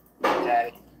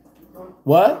 Daddy.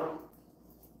 What?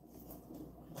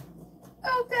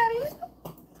 Oh, Daddy.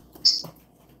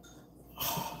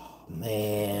 Oh,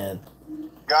 man.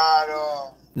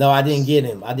 God. No, I didn't get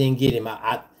him. I didn't get him.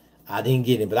 I didn't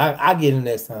get him, but I get him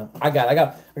next time. I got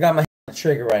my hand on the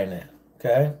trigger right now.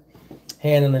 Okay,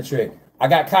 hand on the trigger. I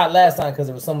got caught last time because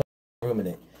there was someone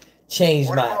ruminating.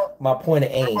 Changed my point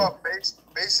of aim. What about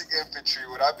basic infantry?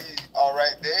 Would I be all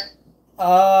right there?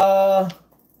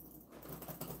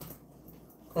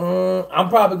 I'm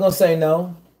probably gonna say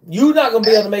no. You're not gonna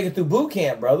be able to make it through boot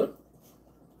camp, brother.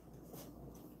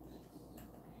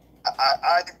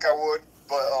 I think I would,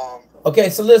 but Okay,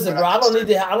 so listen, bro. I don't need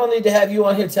to have you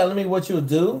on here telling me what you'll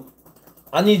do.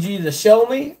 I need you to show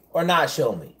me or not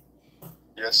show me.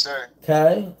 Yes, sir.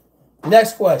 Okay.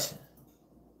 Next question.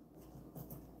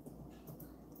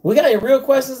 We got any real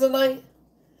questions tonight?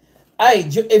 Hey,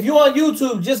 if you on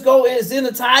YouTube, just go. It's in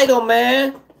the title,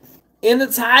 man. In the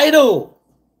title.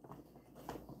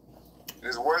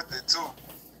 It's worth it too.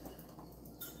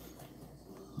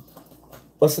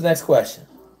 What's the next question?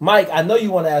 Mike, I know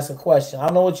you want to ask a question. I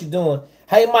don't know what you're doing.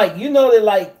 Hey, Mike, you know that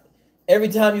like every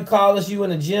time you call us, you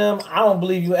in the gym. I don't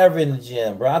believe you ever in the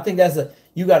gym, bro. I think that's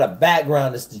you got a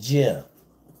background. It's the gym.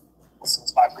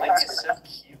 Since my brain's so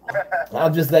cute.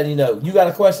 I'm just letting you know. You got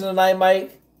a question tonight,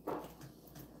 Mike?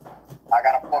 I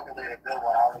got to formulate a good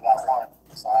one. I only got one.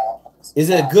 So is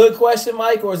it a good question,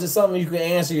 Mike, or is it something you can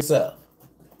answer yourself?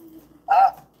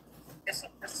 It's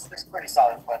a pretty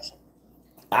solid question.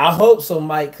 I hope so,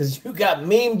 Mike, because you got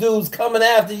meme dudes coming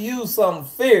after you, something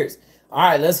fierce. All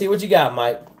right, let's hear what you got,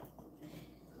 Mike.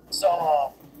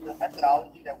 So, the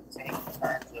methodology that we take in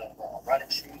terms of running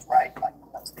shoes, right? Like,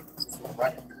 I'm sticking to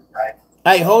running shoes, right?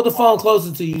 Hey, hold the phone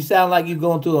closer to you. You sound like you're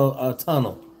going through a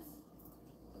tunnel.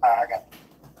 I got it.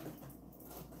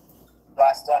 Do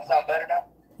I sound better now?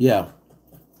 Yeah.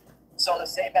 So the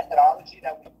same methodology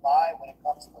that we apply when it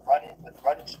comes to running with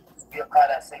running shoes, we apply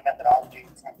that same methodology in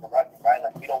terms of running, right?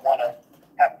 Like we don't want to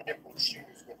have different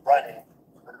shoes with running,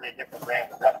 literally different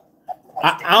brands of running.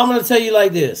 I'm going to tell you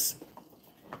like this.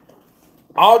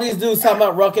 All these dudes talking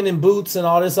about rucking in boots and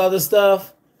all this other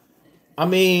stuff. I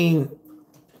mean,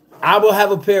 I will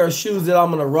have a pair of shoes that I'm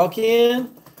going to ruck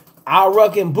in. I'll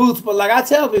ruck in boots, but like I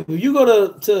tell people, you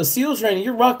go to SEAL training,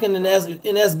 you're rucking in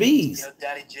SBs. Yo,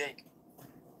 Daddy Jake.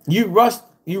 You in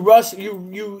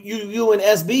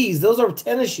SBs. Those are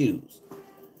tennis shoes.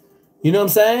 You know what I'm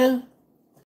saying?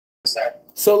 Sir.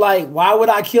 So like, why would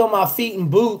I kill my feet in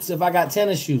boots if I got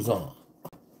tennis shoes on?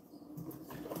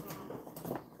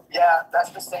 Yeah,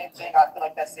 that's the same thing. I feel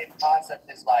like that same concept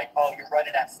is like, oh, you're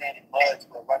running at sand and buds,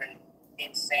 but running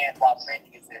in sand while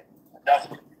training is it?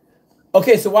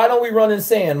 Okay, so why don't we run in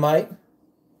sand, Mike?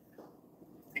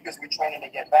 Because we're training to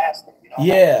get faster. You know?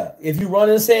 Yeah, if you run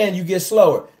in sand, you get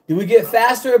slower. Do we get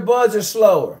faster at buds or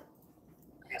slower?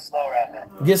 We get slower at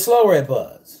that. Get slower at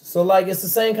buds. So like it's the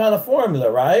same kind of formula,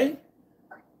 right?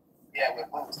 Yeah, with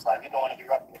boots. Like you don't want to be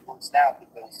rucking your boots now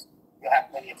because you'll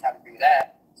have plenty of time to do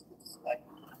that. Like,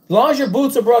 as long as your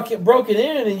boots are broken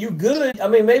in and you good, I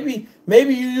mean maybe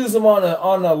you use them on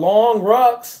the long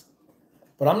rucks.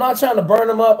 But I'm not trying to burn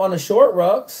them up on the short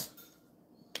rucks.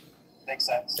 Makes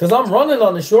sense. Because I'm running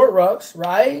on the short rucks,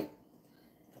 right?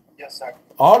 Yes, sir.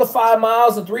 All the 5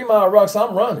 miles and 3 mile rucks,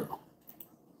 I'm running.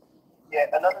 Yeah,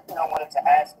 another thing I wanted to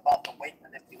ask about the weight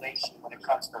manipulation when it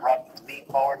comes to rucking. Lean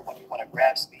forward when you want to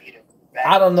grab speed. And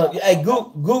I don't know. Hey,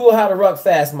 Google how to ruck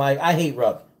fast, Mike. I hate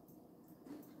rucking.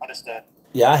 Understood.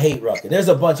 Yeah, I hate rucking. There's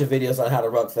a bunch of videos on how to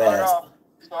ruck fast.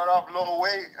 Start off low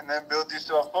weight and then build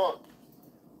yourself up.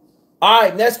 All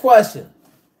right, next question.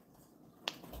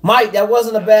 Mike, that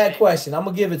wasn't a bad question. I'm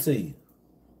going to give it to you.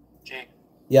 Jake.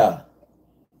 Yeah.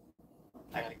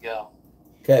 I gotta go.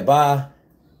 Okay, bye.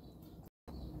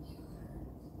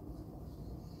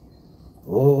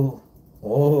 Oh.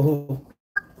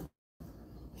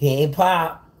 He ain't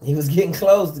pop. He was getting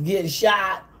close to getting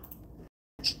shot.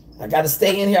 I got to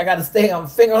stay in here. I got to stay on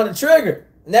finger on the trigger.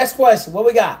 Next question. What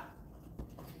we got?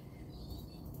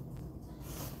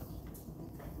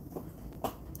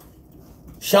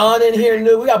 Sean in here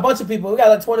new. We got a bunch of people. We got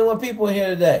like 21 people in here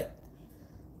today.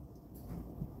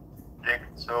 Jake,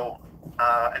 so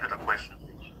I got a question.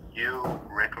 You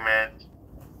recommend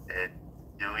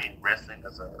doing wrestling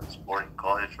as a sport in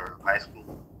college or high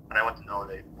school? And I want to know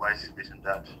like why is the reason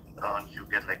that you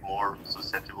get like more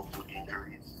susceptible to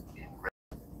injuries in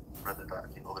wrestling rather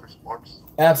than in other sports?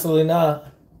 Absolutely not.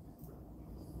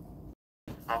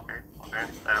 Okay.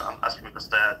 I'm asking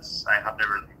because I have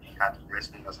never had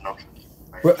wrestling as an option.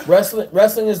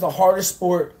 Wrestling is the hardest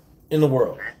sport in the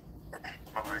world. Okay.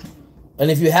 And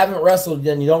if you haven't wrestled,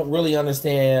 then you don't really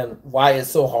understand why it's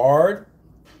so hard.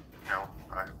 No,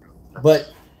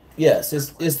 but yes,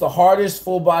 it's the hardest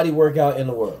full body workout in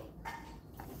the world.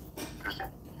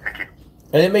 Thank you.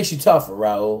 And it makes you tougher,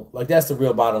 Raul. Like that's the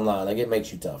real bottom line. Like it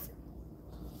makes you tougher.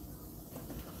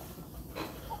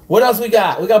 What else we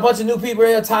got? We got a bunch of new people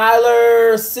here.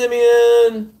 Tyler,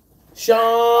 Simeon,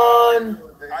 Sean.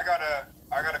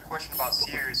 I got a question about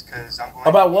SEREs because I'm going.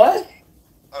 About what?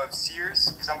 Of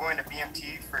SEREs because I'm going to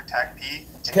BMT for TAC P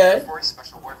and Okay. Air Force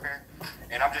Special Warfare,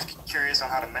 and I'm just curious on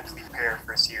how to mentally prepare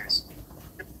for SEREs.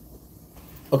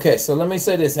 Okay, so let me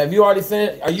say this: have you already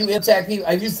finished? Are you in TAC P?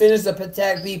 Have you finished the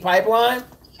TAC P pipeline?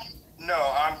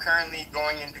 No, I'm currently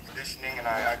going into conditioning, and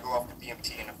I go off to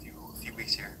BMT in a few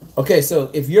weeks here. Okay, so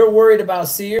if you're worried about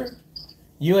SERE,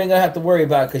 you ain't gonna have to worry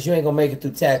about it because you ain't gonna make it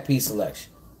through TAC-P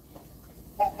selection.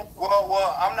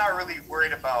 Well, I'm not really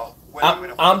worried about what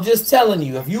I'm just telling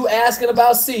you, if you asking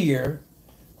about SERE,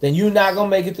 then you're not gonna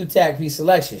make it through TAC-P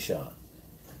selection, Sean.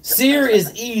 SERE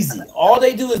is easy. All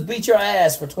they do is beat your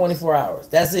ass for 24 hours.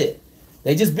 That's it.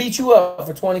 They just beat you up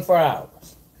for 24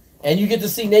 hours. And you get to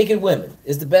see naked women.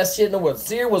 It's the best shit in the world.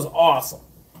 SERE was awesome.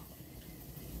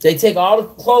 They take all the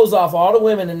clothes off all the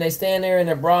women and they stand there in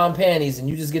their bra and panties and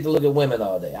you just get to look at women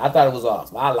all day. I thought it was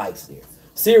awesome. I like SERE.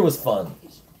 SERE was fun.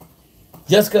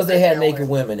 Just because they had naked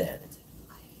women in it.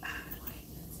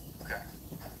 Okay.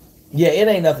 Yeah, it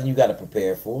ain't nothing you got to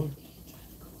prepare for.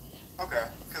 Okay.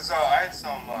 Because I had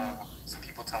some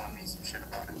people telling me some shit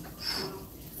about it.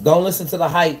 Don't listen to the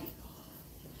hype.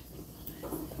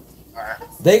 Alright.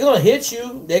 They gonna hit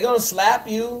you. They gonna slap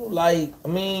you. Like, I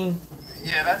mean.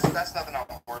 Yeah, that's nothing I'm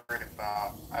worried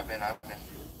about. I've been.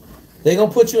 They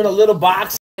gonna put you in a little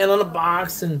box, stand on a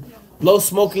box, and blow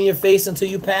smoke in your face until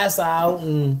you pass out.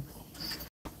 And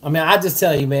I mean, I just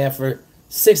tell you, man, for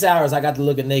 6 hours I got to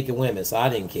look at naked women, so I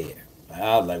didn't care.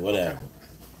 I was like, whatever.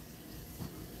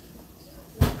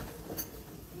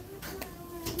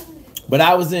 But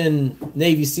I was in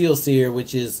Navy SEAL SERE,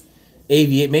 which is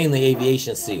mainly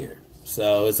aviation SERE.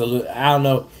 So it's a little, I don't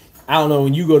know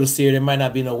when you go to SERE, there might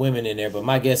not be no women in there, but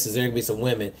my guess is there gonna be some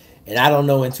women. And I don't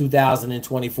know in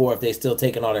 2024 if they still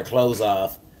taking all their clothes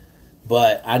off.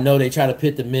 But I know they try to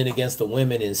pit the men against the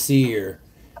women in SERE.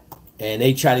 And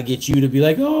they try to get you to be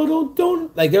like, oh,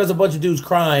 don't. Like, there was a bunch of dudes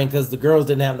crying because the girls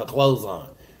didn't have no clothes on.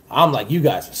 I'm like, you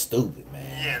guys are stupid,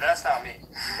 man. Yeah, that's not me.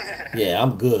 Yeah,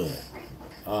 I'm good.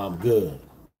 I'm good.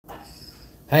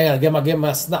 Hang on, I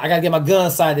gotta get my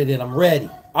gun sighted in. I'm ready.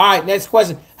 All right, next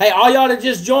question. Hey, all y'all that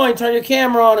just joined, turn your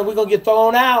camera on and we're gonna get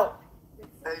thrown out.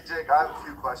 Hey, Jake, I have a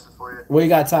few questions for you. What you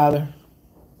got, Tyler?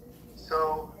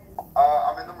 So,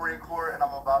 I'm in the Marine Corps and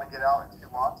I'm about to get out in 2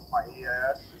 months. My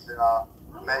EAS is in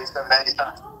May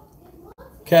 17th.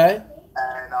 Okay.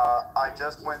 And I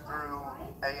just went through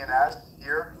A&S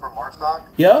here for MARSOC.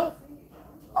 Yeah.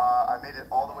 I made it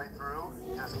all the way through.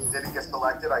 Just didn't get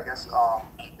selected. I guess I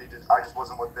just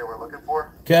wasn't what they were looking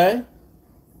for. Okay.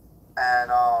 And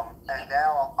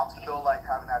now I'm still like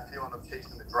having that feeling of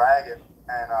chasing the dragon.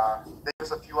 And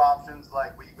there's a few options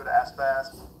like we can go to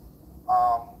SFAS,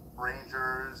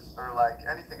 Rangers, or like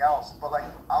anything else. But like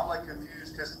I'm like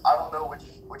confused because I don't know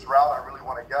which route I really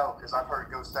want to go. Because I've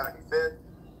heard go 75th.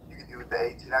 You can do the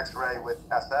 18 X-ray with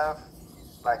SF.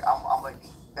 Like I'm like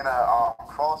in a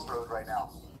crossroad right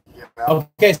now. You know?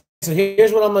 Okay, so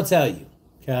here's what I'm gonna tell you.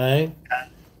 Okay.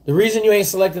 The reason you ain't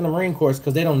selecting the Marine Corps is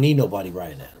because they don't need nobody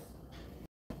right now.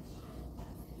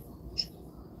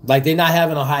 Like, they're not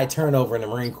having a high turnover in the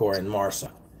Marine Corps in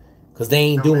MARSOC because they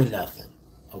ain't doing nothing.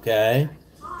 Okay.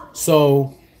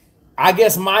 So I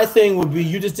guess my thing would be,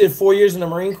 you just did 4 years in the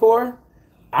Marine Corps.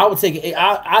 I would take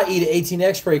I eat an 18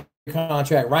 X-ray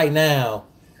contract right now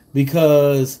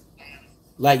because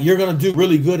like you're gonna do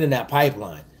really good in that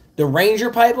pipeline. The Ranger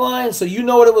pipeline, so you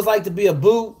know what it was like to be a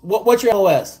boot. What's your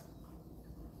OS?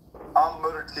 I'm a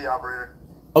Motor T operator.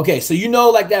 Okay, so you know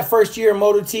like that first year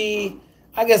Motor T,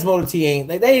 I guess Motor T ain't,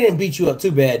 like, they didn't beat you up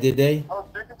too bad, did they? Oh,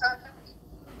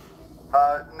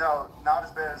 no, not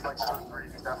as bad as like Motor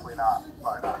 3, definitely not.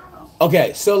 But, no.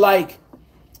 Okay, so like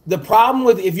the problem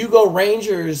with if you go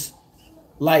Rangers,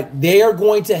 like they are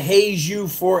going to haze you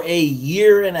for a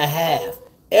year and a half.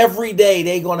 Every day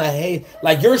they're going to haze,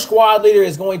 like your squad leader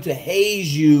is going to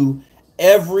haze you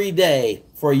every day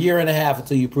for a year and a half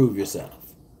until you prove yourself.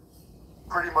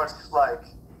 Pretty much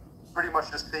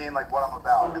just seeing like what I'm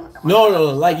about.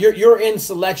 No, like you're in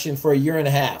selection for a year and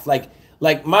a half. Like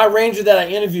my Ranger that I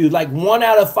interviewed, like 1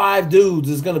 out of 5 dudes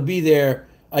is going to be there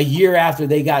a year after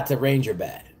they got to Ranger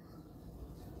bad.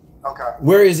 Okay.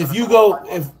 Whereas if you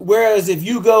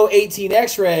go 18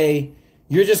 X-ray,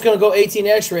 you're just going to go 18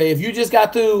 X-ray. If you just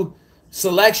got through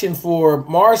selection for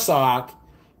MARSOC,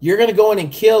 you're going to go in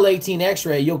and kill 18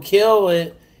 X-ray. You'll kill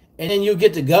it, and then you'll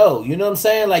get to go. You know what I'm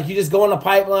saying? Like, you just go in the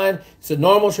pipeline. It's a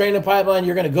normal training pipeline.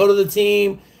 You're going to go to the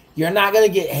team. You're not going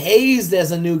to get hazed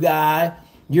as a new guy.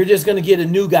 You're just going to get a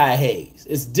new guy haze.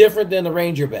 It's different than the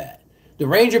Ranger bat. The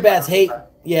Ranger bats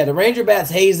the Ranger bats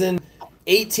hazing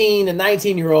 18 and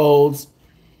 19-year-olds.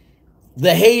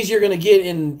 The haze you're going to get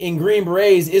in Green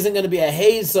Berets isn't going to be a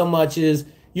haze so much as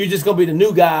you're just going to be the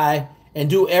new guy and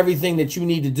do everything that you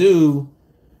need to do.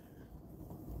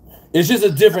 It's just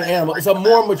a different animal. It's a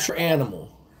more mature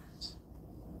animal.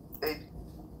 I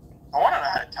want to know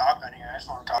how to talk on here. I just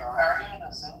want to talk on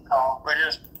here. But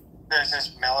there's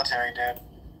this military dude.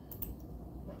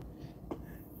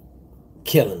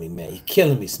 Killing me, man. You're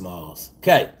killing me, Smalls.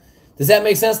 Okay. Does that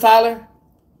make sense, Tyler?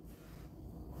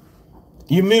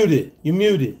 You muted. You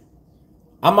muted.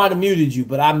 I might have muted you,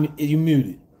 but you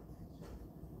muted.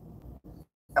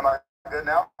 Am I good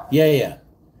now? Yeah, yeah.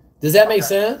 Does that make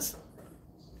sense?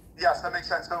 Yes, that makes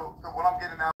sense. So what I'm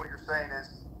getting at, what you're saying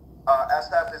is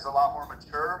SF is a lot more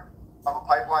mature of a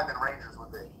pipeline than Rangers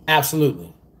would be.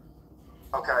 Absolutely.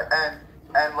 Okay,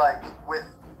 and like with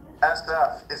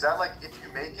SF, is that like if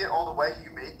you make it all the way,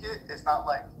 you make it? It's not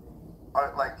like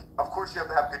of course you have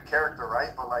to have good character, right?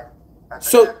 But like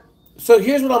so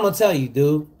here's what I'm gonna tell you,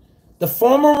 dude. The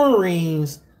former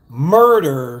Marines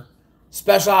murder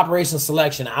special operations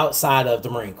selection outside of the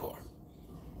Marine Corps.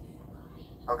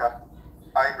 Okay,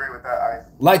 I agree with that.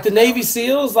 Like the Navy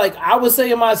SEALs, like I would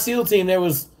say in my SEAL team, there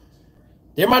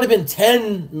might have been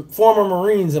 10 former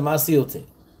Marines in my SEAL team.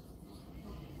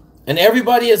 And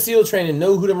everybody at SEAL training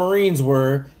knew who the Marines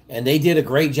were, and they did a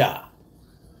great job.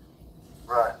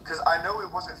 Right, because I know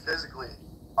it wasn't physically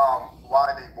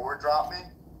why they board dropped me.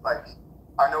 Like,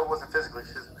 I know it wasn't physically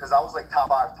because I was like top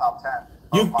 5, top 10.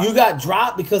 You got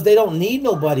dropped because they don't need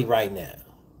nobody right now.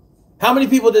 How many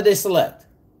people did they select?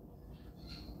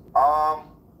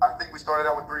 I think we started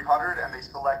out with 300, and they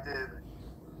selected,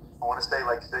 I want to say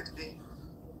like 60.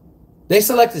 They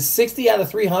selected 60 out of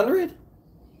 300?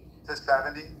 To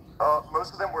 70.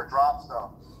 Most of them were drops,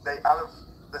 though. Out of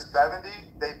the 70,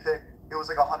 they picked, it was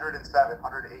like 107,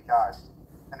 108 guys,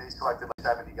 and they selected like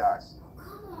 70 guys.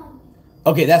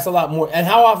 Okay, that's a lot more. And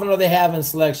how often are they having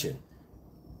selection?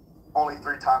 Only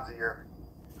 3 times a year.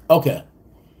 Okay.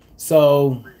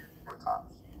 So, 3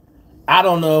 times. I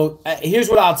don't know. Here's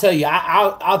what I'll tell you.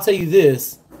 I'll tell you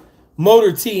this.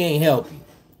 Motor T ain't help you.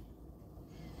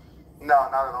 No,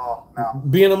 not at all. No.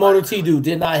 Being a Motor T dude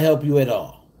did not help you at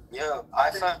all. Yo,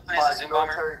 I found he's a Zoom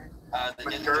bomber. The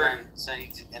ninja drone said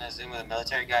he's in a Zoom with a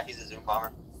military guy. He's a Zoom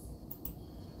bomber.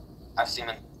 I've seen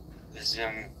him in the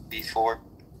Zoom before.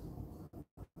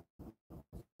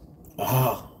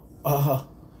 I'm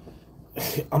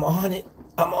on it.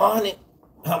 I'm on it.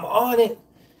 I'm on it.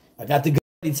 I got the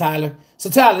goodie, Tyler. So,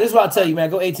 Tyler, this is what I'll tell you, man.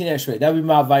 Go 18 X-ray. That would be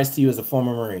my advice to you as a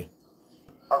former Marine.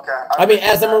 Okay. I mean,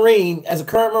 as a Marine, as a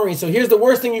current Marine. So, here's the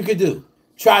worst thing you could do.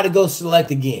 Try to go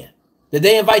select again. Did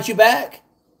they invite you back?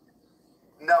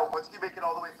 No, once you make it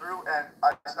all the way through, and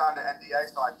I signed an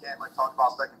NDA, so I can't like talk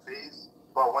about second phase.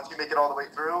 But once you make it all the way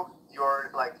through,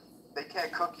 you're like, they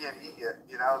can't cook you and eat you,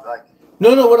 you know? Like.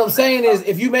 No, what I'm saying is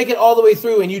if you make it all the way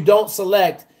through and you don't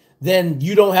select, then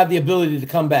you don't have the ability to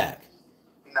come back.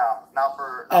 No, not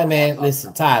for... Hey, man,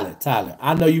 listen, Tyler,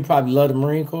 I know you probably love the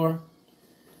Marine Corps.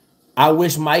 I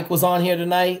wish Mike was on here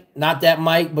tonight. Not that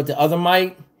Mike, but the other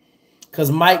Mike. Because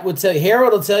Mike would tell you,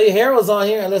 Harold will tell you, Harold's on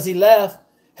here unless he left.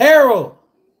 Harold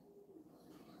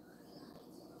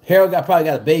probably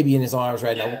got a baby in his arms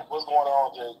right now. What's going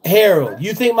on, Jay? Harold,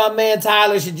 you think my man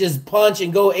Tyler should just punch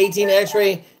and go 18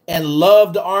 X-ray and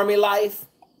love the Army life?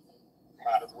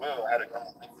 Might as well. I had to go.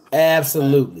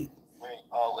 Absolutely.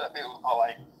 Let me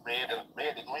like red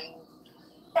to green.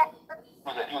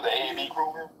 He was an A&B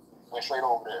crew. Went straight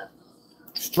over there.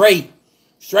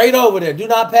 Straight over there. Do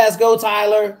not pass go,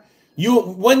 Tyler.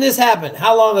 When this happened?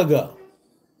 How long ago?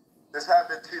 This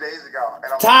happened 2 days ago.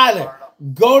 And Tyler,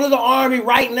 go to the Army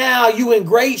right now. You in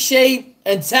great shape,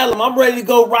 and tell them I'm ready to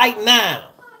go right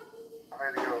now. I'm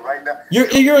ready to go right now.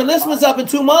 Your enlistment's up in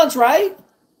 2 months, right?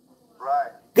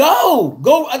 Right. Go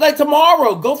like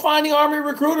tomorrow. Go find the Army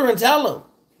recruiter and tell them.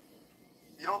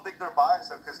 You don't think they're biased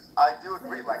though? Because I do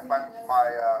agree. Like my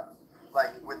like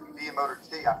with being Motor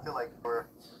T, I feel like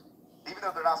even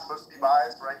though they're not supposed to be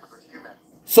biased, right? But they're human.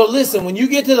 So listen, when you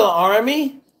get to the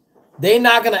Army, they're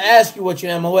not gonna ask you what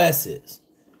your MOS is.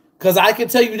 Because I can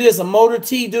tell you this, a Motor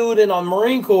T dude in a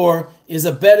Marine Corps is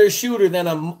a better shooter than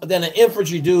an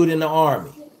infantry dude in the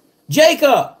Army.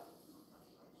 Jacob,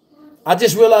 I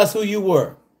just realized who you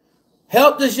were.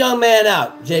 Help this young man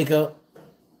out, Jacob.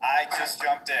 I just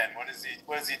jumped in. What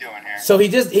is he doing here? So he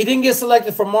didn't get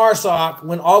selected for MARSOC,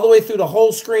 went all the way through the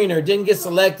whole screener, didn't get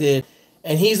selected,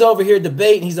 and he's over here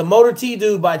debating. He's a Motor T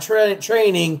dude by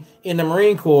training in the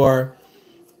Marine Corps.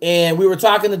 And we were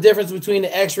talking the difference between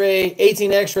the X-ray,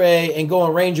 18 X-ray, and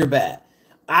going Ranger bat.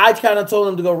 I kind of told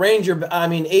him to go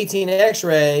 18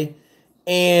 X-ray,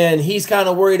 and he's kind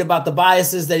of worried about the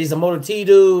biases that he's a Motor T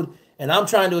dude, and I'm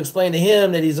trying to explain to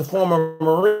him that he's a former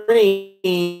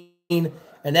Marine,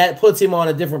 and that puts him on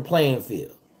a different playing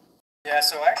field. Yeah,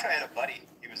 so actually I had a buddy.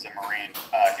 He was a Marine.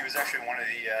 He was actually in one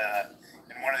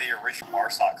of the original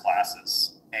MARSOC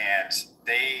classes, and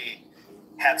they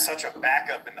had such a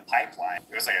backup in the pipeline.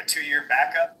 It was like a 2-year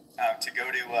backup to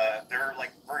go to their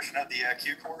like version of the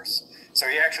Q course. So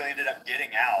he actually ended up getting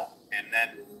out and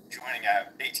then joining a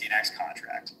 18X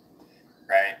contract,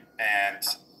 right? And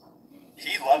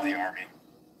he loved the Army.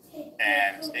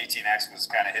 and 18X was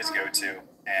kind of his go-to.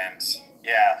 And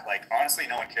yeah, like honestly,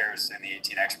 no one cares in the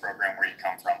 18X program where you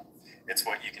come from. It's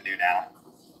what you can do now.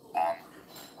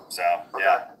 So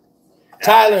yeah.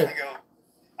 Tyler,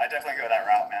 I definitely go that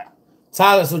route, man.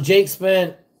 Tyler, so Jake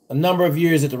spent a number of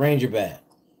years at the Ranger Bat.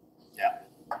 Yeah.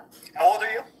 How old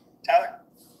are you, Tyler?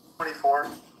 24.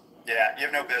 Yeah, you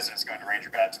have no business going to Ranger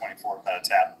Bat at 24 without a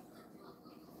tab.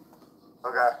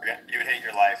 Okay. You would hate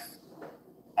your life.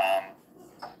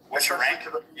 What's your rank?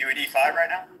 You at E5 right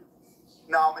now?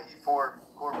 No, I'm at E4.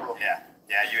 Corporal. Yeah,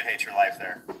 you would hate your life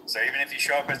there. So even if you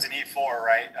show up as an E4,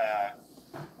 right?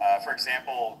 For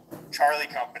example, Charlie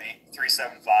Company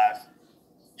 375,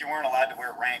 you weren't allowed to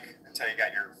wear rank until you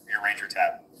got your Ranger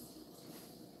tab.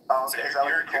 Oh, okay. So is that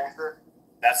like the Colt there?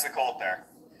 That's the Colt there.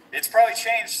 It's probably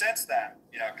changed since then,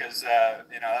 because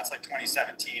that's like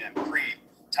 2017 and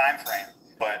pre-time frame.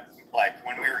 But like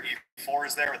when we were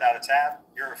E4s there without a tab,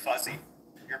 you're a fuzzy.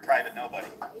 You're a private nobody.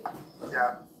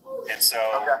 Yeah. And so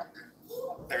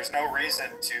there's no reason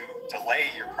to delay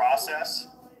your process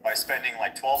by spending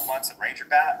like 12 months at Ranger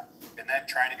Bat and then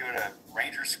trying to go to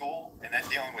Ranger School and then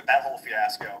dealing with that whole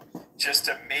fiasco just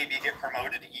to maybe get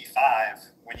promoted to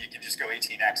E5 when you can just go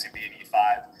 18X and be an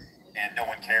E5 and no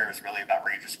one cares really about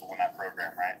Ranger School in that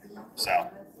program, right? So.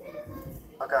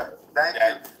 Okay. Thank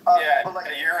you. But like,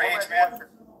 at your age, man,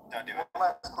 don't do it. One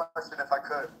last question, if I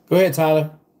could. Go ahead,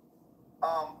 Tyler.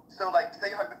 So like,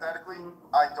 say hypothetically,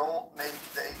 I don't make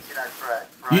the 18X red,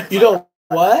 right? You don't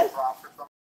what?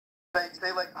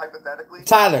 Say like hypothetically.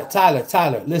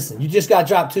 Tyler, listen, you just got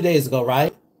dropped 2 days ago,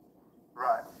 right?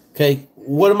 Right. Okay,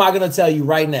 what am I going to tell you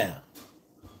right now?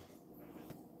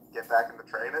 Get back into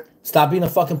training. Stop being a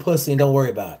fucking pussy and don't worry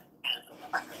about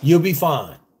it. You'll be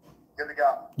fine. Good to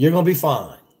go. You're going to be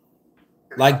fine.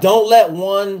 Like, don't let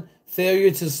one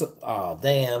failure to... Oh,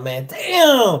 damn, man.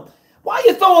 Damn. Why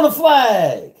you throwing a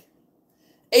flag?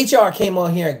 HR came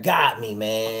on here and got me,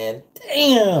 man.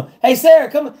 Damn. Hey, Sarah,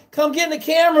 come get in the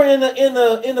camera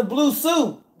in the blue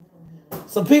suit.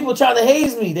 Some people trying to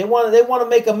haze me. They want to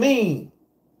make a meme.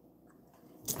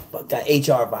 But that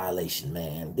HR violation,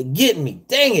 man. They're getting me.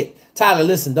 Dang it. Tyler,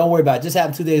 listen, don't worry about it. Just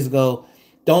happened 2 days ago.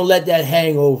 Don't let that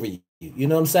hang over you. You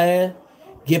know what I'm saying?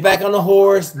 Get back on the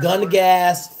horse, gun to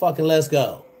gas, fucking let's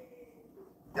go.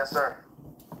 Yes, sir.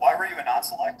 Why were you a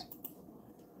non-select?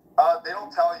 They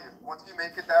don't tell you. Once you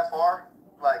make it that far,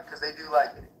 like, because they do, like,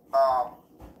 I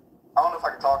don't know if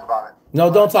I can talk about it.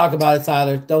 No, don't talk about it,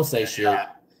 Tyler. Don't say shit. No,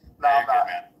 I'm not.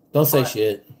 Don't say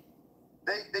shit.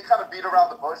 They kind of beat around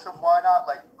the bush of why not.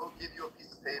 Like, they'll give you a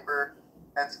piece of paper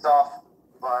and stuff,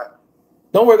 but...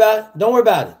 Don't worry about it. Don't worry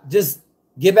about it. Just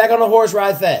get back on the horse,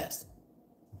 ride fast.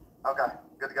 Okay,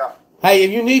 good to go. Hey,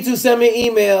 if you need to, send me an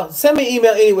email. Send me an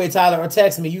email anyway, Tyler, or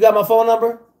text me. You got my phone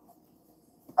number?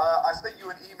 I sent you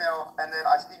an email, and then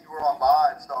I seen you were on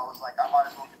live, so I was like, I might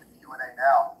as well get the Q&A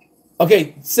now.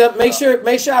 Okay, so make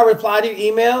sure I reply to your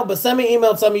email, but send me an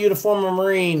email telling me you're the former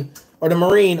Marine or the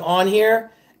Marine on here,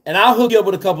 and I'll hook you up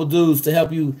with a couple dudes to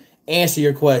help you answer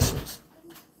your questions.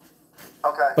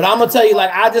 Okay. But I'm going to tell you, like,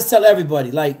 I just tell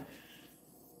everybody, like,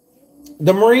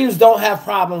 the Marines don't have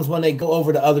problems when they go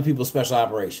over to other people's special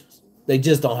operations. They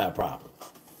just don't have problems.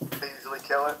 They usually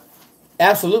kill it?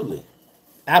 Absolutely.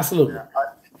 Absolutely. Yeah,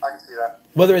 I can see that.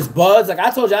 Whether it's buds, like I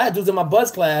told you, I had dudes in my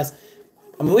buds class.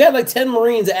 I mean, we had like 10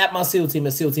 Marines at my SEAL team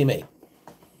at SEAL Team 8.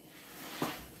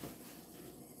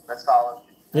 That's solid.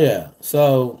 Yeah.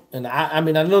 So, and I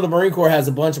mean, I know the Marine Corps has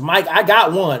a bunch of Mike. I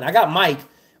got one. I got Mike.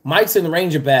 Mike's in the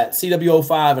Ranger Bat,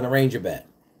 CW05 in the Ranger Bat.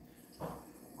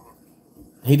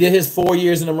 He did his 4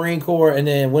 years in the Marine Corps and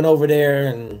then went over there,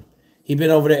 and he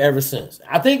been over there ever since.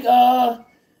 I think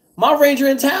my Ranger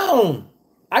in town,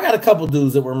 I got a couple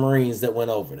dudes that were Marines that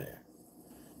went over there.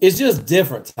 It's just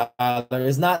different, Tyler.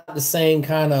 It's not the same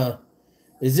kind of,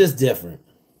 it's just different.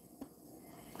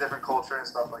 Different culture and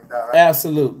stuff like that, right?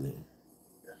 Absolutely.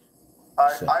 Yeah.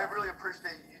 I really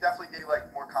appreciate you. You definitely gave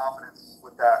like more confidence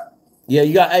with that. Yeah,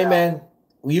 you got, hey man,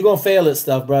 you're going to fail at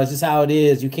stuff, bro. It's just how it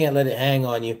is. You can't let it hang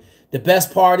on you. The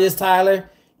best part is, Tyler,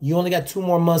 you only got 2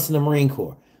 more months in the Marine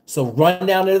Corps. So run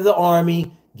down into the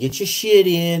Army, get your shit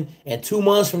in, and 2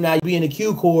 months from now, you'll be in the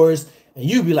Q Corps, and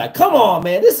you'll be like, come on,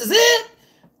 man, this is it?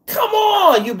 Come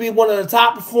on. You'll be one of the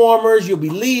top performers. You'll be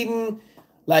leading.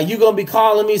 Like, you're going to be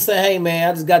calling me saying, hey, man,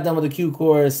 I just got done with the Q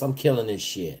Corps. I'm killing this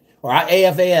shit. Or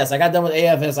AFAS. I got done with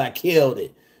AFS. I killed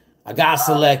it. I got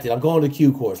selected. I'm going to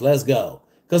Q Corps. Let's go.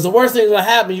 Because the worst thing that's going to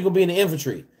happen, you're going to be in the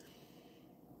infantry.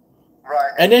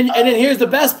 Right. And then here's the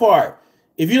best part.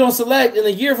 If you don't select, in a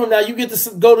year from now, you get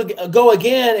to go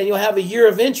again, and you'll have a year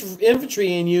of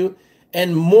infantry in you,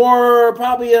 and more,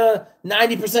 probably a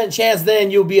 90% chance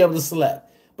then you'll be able to select.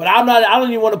 But I don't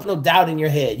even want to put no doubt in your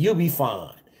head. You'll be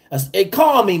fine. Hey,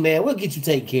 call me, man. We'll get you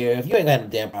taken care of. You ain't got no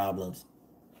damn problems.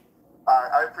 All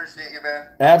right, I appreciate you, man.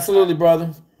 Absolutely,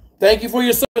 brother. Thank you for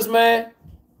your service, man.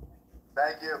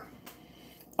 Thank you.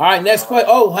 All right, next question.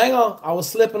 Oh, hang on. I was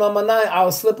slipping on my knife. I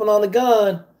was slipping on the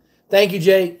gun. Thank you,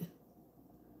 Jake.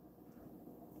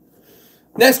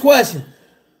 Next question.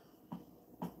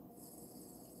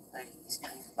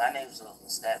 My name's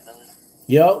Lestat Miller.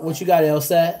 Yo, what you got,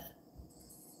 Elstat?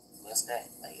 Lestat,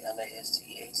 like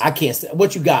L-A-S-T-A. I can't say.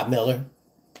 What you got, Miller?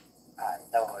 All right,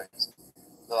 no worries.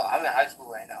 So I'm in high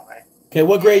school right now, right? Okay,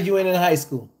 what grade you in high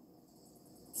school?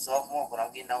 Sophomore, but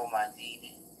I'm getting over my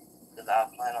GED because I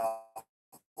plan on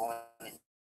going into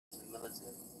the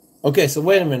military. Okay, so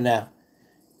wait a minute now.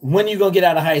 When you gonna get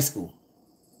out of high school?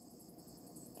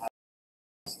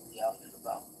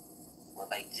 About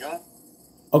like June.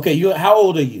 Okay, how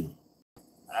old are you?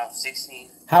 I'm 16.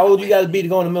 How old you got to be to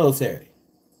go in the military?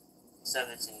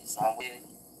 17. So I'm waiting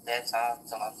that time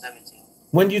until I'm 17.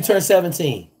 When do you turn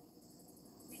 17?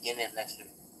 Beginning of next year.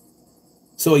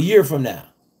 So a year from now?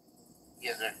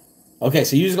 Yes, sir. Okay,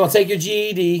 so you're just going to take your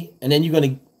GED and then you're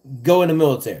going to go in the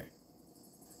military?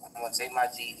 I'm going to take my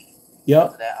GED. Yep.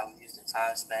 After that, I'm using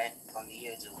time spent from the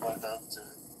year to work up to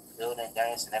build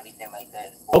endurance and everything like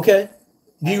that. Okay.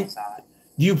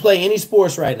 Do you play any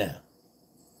sports right now?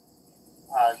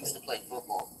 I used to play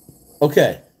football.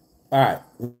 Okay. All right.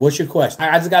 What's your question?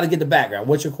 I just got to get the background.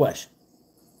 What's your question?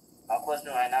 My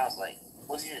question right now is like,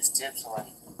 what's your tips to like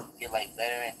get like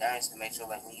better endurance to make sure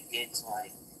like when you get to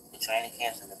like the training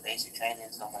camps and the basic training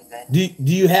and stuff like that? Do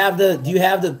you have the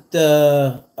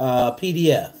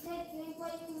PDF?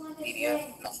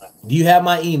 PDF? No, sir. Do you have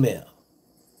my email?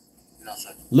 No,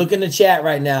 sir. Look in the chat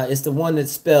right now. It's the one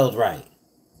that's spelled right.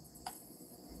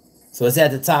 So it's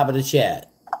at the top of the chat.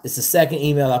 It's the second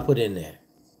email I put in there.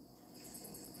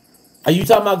 Are you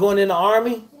talking about going in the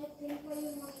Army?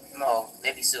 No,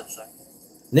 Navy SEALs, sir.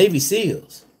 Navy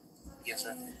SEALs? Yes,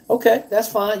 sir. Okay, that's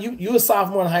fine. You a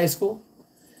sophomore in high school.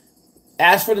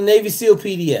 Ask for the Navy SEAL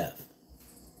PDF.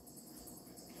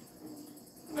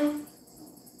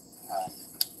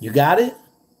 You got it?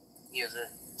 Yes, sir.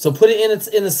 So put it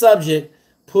in the subject.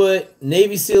 Put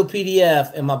Navy SEAL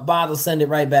PDF, and my bot will send it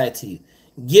right back to you.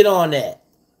 Get on that.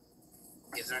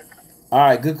 Yes, sir. All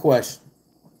right, good question.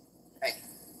 Hey.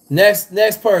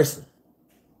 Next person.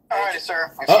 All right,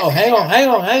 sir. Uh-oh, hang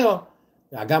on.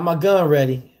 I got my gun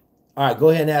ready. All right, go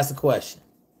ahead and ask the question.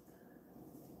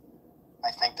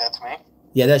 I think that's me.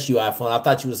 Yeah, that's you, iPhone. I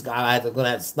thought you was gonna have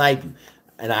to snipe you,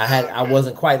 and I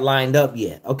wasn't quite lined up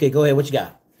yet. Okay, go ahead. What you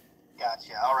got?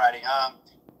 Gotcha. Alrighty.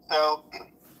 So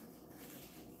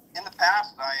in the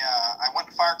past, I went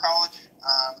to fire college.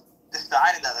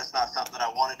 Decided that that's not something that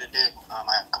I wanted to do.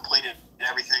 I completed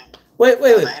everything. Wait.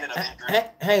 I ended up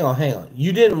Hang on.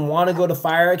 You didn't want to go to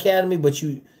fire academy, but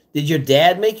did your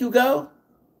dad make you go?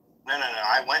 No.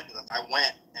 I went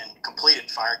and completed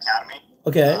fire academy.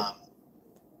 Okay.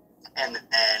 And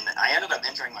I ended up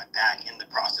injuring my back in the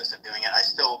process of doing it.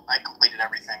 I completed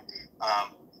everything.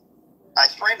 I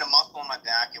strained a muscle in my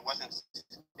back. It wasn't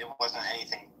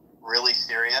anything really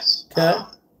serious. Okay.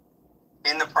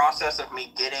 In the process of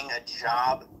me getting a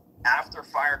job after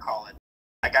fire college,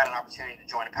 I got an opportunity to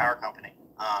join a power company.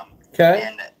 Okay.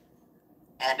 And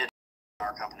ended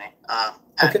power company.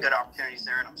 Had good opportunities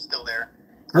there, and I'm still there.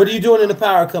 What are you doing in the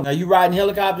power company? Are you riding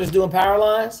helicopters doing power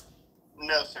lines?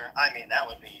 No, sir. I mean, that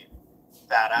would be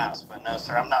badass, but no,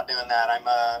 sir. I'm not doing that. I'm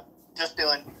just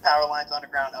doing power lines,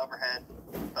 underground, overhead.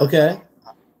 Okay.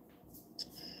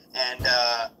 And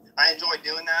I enjoy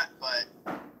doing that, but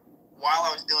while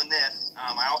I was doing this,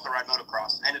 I also ride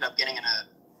motocross. I ended up getting in an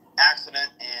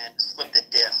accident and slipped a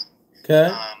disc.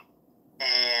 Okay.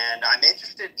 And I'm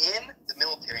interested in the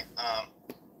military,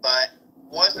 but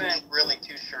wasn't really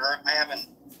too sure. I haven't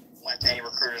went to any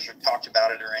recruiters or talked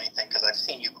about it or anything because I've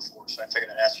seen you before, so I figured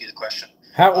I'd ask you the question.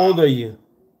 How old are you?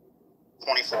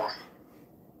 24.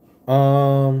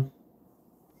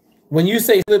 When you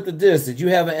say slip the disc, did you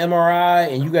have an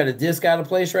MRI and you got a disc out of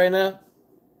place right now?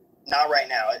 Not right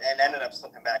now. It ended up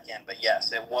slipping back in, but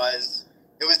yes, it was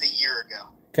a year ago.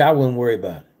 Okay, I wouldn't worry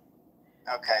about it.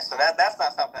 Okay, so that's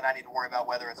not something I need to worry about,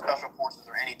 whether it's special forces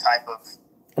or any type of.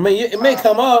 I mean, it may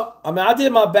come up. I mean, I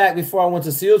did my back before I went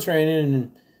to SEAL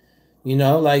training,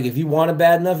 and like if you want it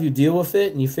bad enough, you deal with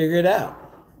it and you figure it out.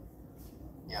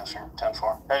 Yeah, sure.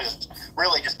 10-4. I was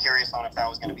really just curious on if that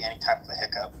was going to be any type of a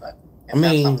hiccup, but if I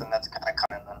mean, that's something that's going to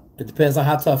come in, then. It depends on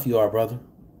how tough you are, brother.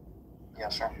 Yeah,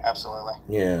 sure. Absolutely.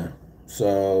 Yeah.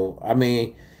 So, I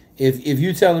mean, if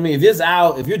you telling me if it's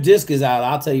out, if your disc is out,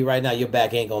 I'll tell you right now, your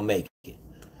back ain't gonna make it.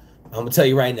 I'm gonna tell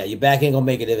you right now, your back ain't gonna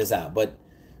make it if it's out. But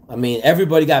I mean,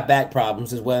 everybody got back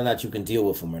problems. Is whether or not you can deal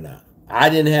with them or not. I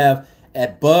didn't have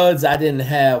at Buds. I didn't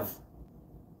have.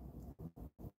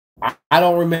 I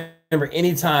don't remember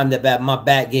any time that my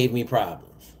back gave me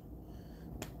problems.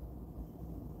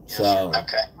 So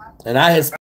okay. And I had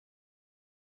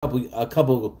a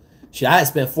couple. Shit, I had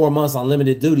spent 4 months on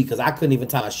limited duty because I couldn't even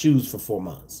tie my shoes for 4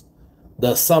 months.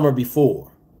 The summer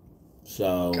before.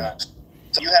 So. Gotcha.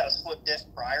 So you had a slip disc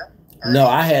prior? No,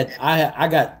 I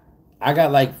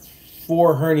got like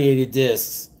 4 herniated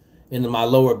discs into my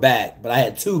lower back, but I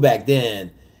had 2 back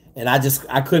then, and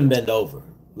I couldn't bend over.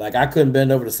 Like I couldn't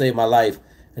bend over to save my life,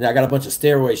 and I got a bunch of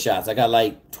steroid shots. I got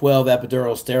like 12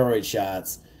 epidural steroid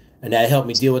shots, and that helped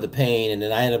me deal with the pain. And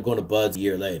then I ended up going to Buds a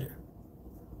year later.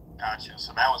 Gotcha.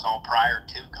 So that was all prior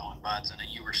to going Buds, and then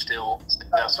you were still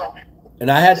successful. And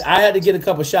I had to get a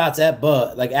couple shots at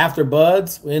Bud, like after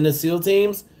Buds in the SEAL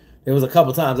teams. There was a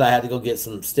couple times I had to go get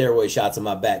some steroid shots in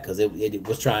my back because it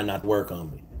was trying not to work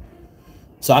on me.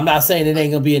 So I'm not saying it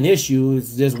ain't gonna be an issue.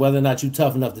 It's just whether or not you're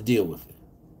tough enough to deal with it.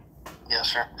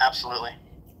 Yes, sir. Absolutely.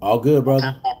 All good,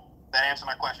 brother. That answered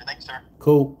my question. Thank you, sir.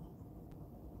 Cool.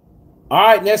 All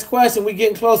right, next question. We're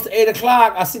getting close to 8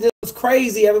 o'clock. I see this was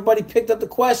crazy. Everybody picked up the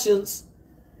questions.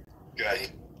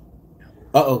 Good.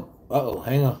 Uh-oh.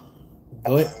 Hang on.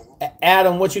 Go ahead.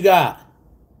 Adam, what you got?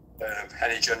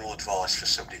 Any general advice for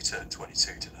somebody to turn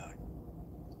 22 today?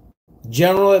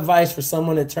 General advice for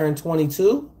someone that turned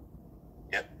 22?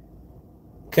 Yep.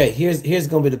 Okay, here's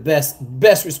gonna be the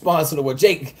best response to the word.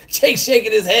 Jake's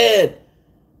shaking his head.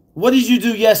 What did you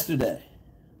do yesterday?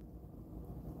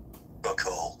 Got a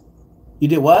call. You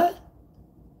did what?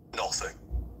 Nothing.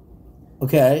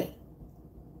 Okay.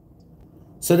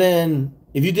 So then,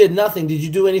 if you did nothing, did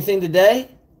you do anything today?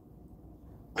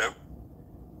 No.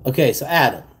 Okay, so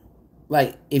Adam,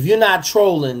 like, if you're not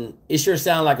trolling, it sure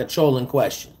sounds like a trolling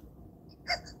question.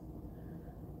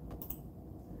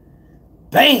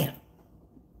 Bam!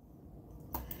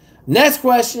 Next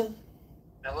question.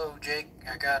 Hello, Jake.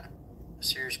 I got a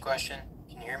serious question.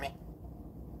 Can you hear me?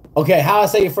 Okay, how I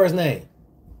say your first name?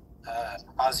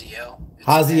 Haziel.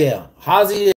 Haziel.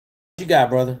 Haziel, what you got,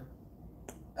 brother?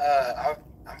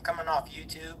 I'm coming off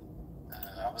YouTube.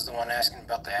 I was the one asking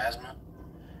about the asthma.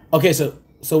 Okay, so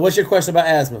what's your question about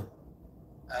asthma?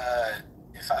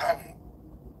 If I don't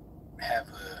have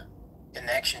a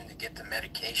connection to get the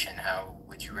medication, how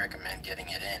would you recommend getting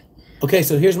it in? Okay,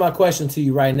 so here's my question to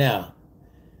you right now.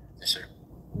 Yes, sir.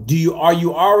 Are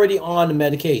you already on the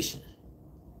medication?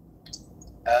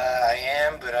 I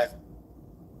am, but I've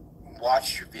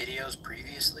watched your videos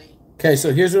previously. Okay,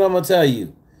 so here's what I'm gonna tell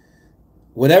you.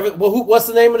 What's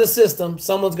the name of the system?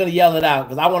 Someone's gonna yell it out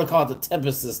because I want to call it the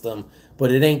Tempest system,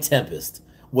 but it ain't Tempest.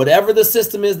 Whatever the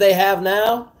system is they have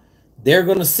now, they're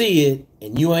gonna see it,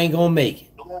 and you ain't gonna make it.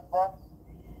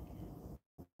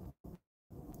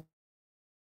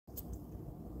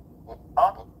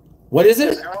 What is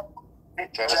it?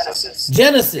 Genesis.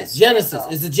 Genesis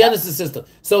is the Genesis system.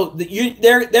 So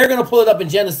they're gonna pull it up in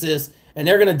Genesis, and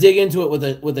they're gonna dig into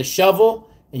it with a shovel,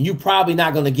 and you probably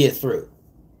not gonna get through.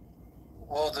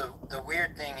 Well, the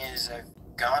weird thing is I've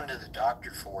gone to the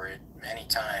doctor for it many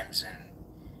times, and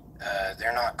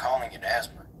they're not calling it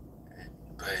asthma.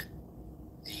 But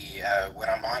what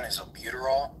I'm on is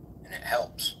albuterol, and it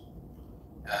helps.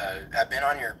 I've been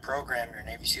on your program, your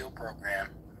Navy SEAL program,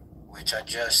 which I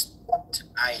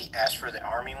asked for the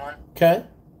Army one. Okay.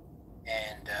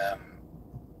 And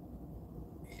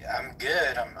I'm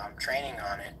good. I'm training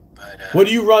on it, but what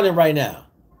are you running right now?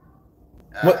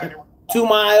 What 2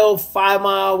 mile, 5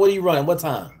 mile? What are you running? What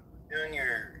time?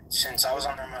 Since I was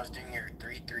on them, I was doing your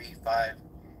 3:35.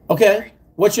 Okay.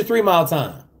 What's your 3 mile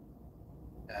time?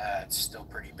 It's still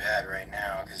pretty bad right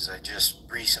now because I just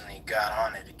recently got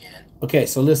on it again. Okay,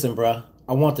 so listen, bro.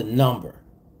 I want the number.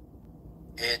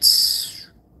 It's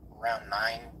around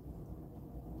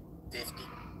 950.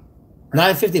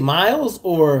 950 miles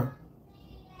or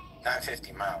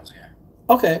 950 miles, yeah.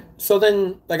 Okay, so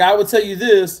then, like, I would tell you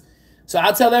this. So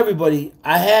I tell everybody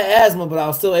I had asthma, but I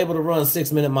was still able to run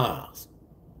 6-minute miles.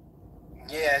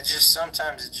 Yeah, it's just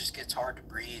sometimes it just gets hard to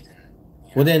breathe. And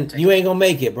well, then you ain't gonna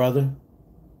make it, brother.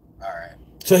 All right.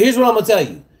 So here's what I'm gonna tell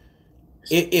you.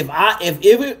 If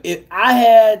I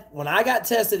had, when I got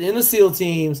tested in the SEAL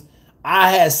teams,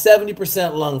 I had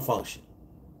 70% lung function.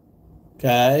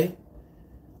 Okay.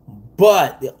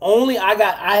 But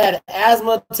I had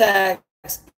asthma attacks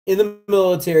in the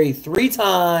military 3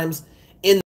 times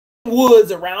in the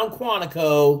woods around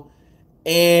Quantico.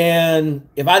 And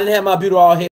if I didn't have my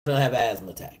albuterol hit, I don't have an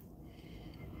asthma attack.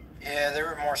 Yeah, they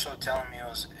were more so telling me it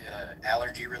was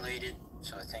allergy related.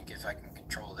 So I think if I can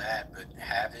control that, but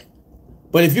have it,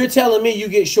 But if you're telling me you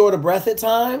get short of breath at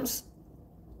times,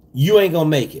 you ain't gonna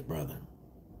make it, brother.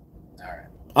 All right.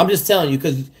 I'm just telling you,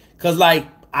 cause like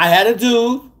I had a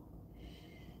dude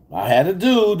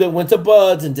that went to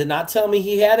Buds and did not tell me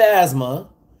he had asthma,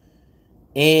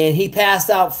 and he passed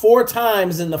out 4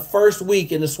 times in the first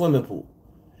week in the swimming pool.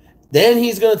 Then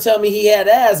he's gonna tell me he had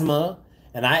asthma,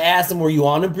 and I asked him, were you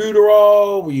on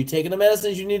albuterol? Were you taking the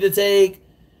medicines you need to take?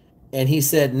 And he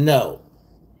said no.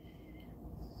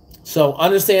 So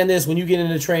understand this: when you get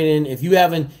into training, if you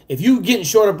getting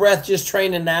short of breath just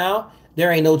training now,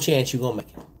 there ain't no chance you're gonna make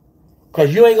it.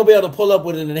 Because you ain't gonna be able to pull up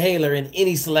with an inhaler in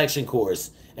any selection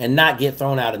course and not get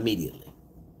thrown out immediately.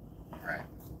 Right.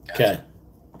 Gotcha. Okay.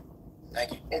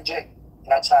 Thank you. Hey, Jake,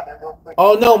 can I chime in real quick?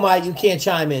 Oh, no, Mike, you can't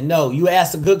chime in. No, you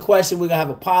asked a good question. We're going to have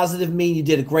a positive meeting. You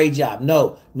did a great job.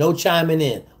 No chiming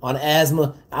in on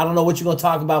asthma. I don't know what you're going to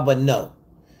talk about, but no.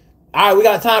 All right, we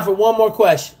got time for one more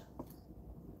question.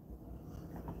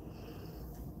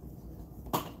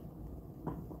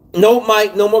 No,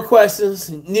 Mike, no more questions.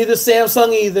 Neither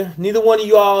Samsung either. Neither one of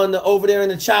you all over there in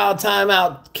the child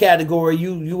timeout category.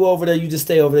 You over there, you just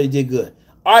stay over there. You did good.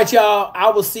 All right, y'all. I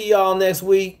will see y'all next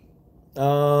week.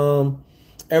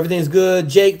 Everything's good.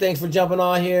 Jake, thanks for jumping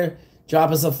on here.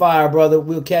 Dropping some fire, brother.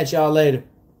 We'll catch y'all later.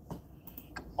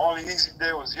 Only easy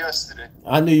day was yesterday.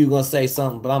 I knew you were going to say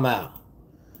something, but I'm out.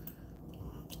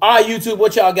 All right, YouTube,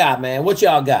 what y'all got, man? What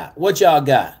y'all got? What y'all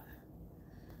got?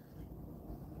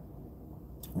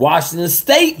 Washington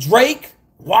State, Drake.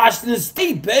 Washington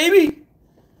State, baby.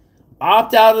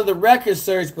 Opt out of the record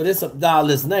search, but it's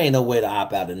listen, there ain't no way to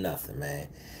opt out of nothing, man.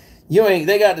 You ain't.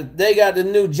 They got the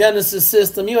new Genesis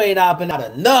system. You ain't opting out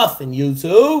of nothing,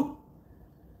 YouTube.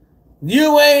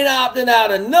 You ain't opting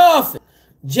out of nothing.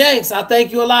 Jenks, I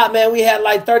thank you a lot, man. We had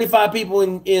like 35 people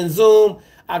in Zoom.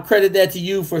 I credit that to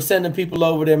you for sending people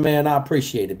over there, man. I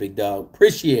appreciate it, big dog.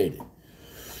 Appreciate it.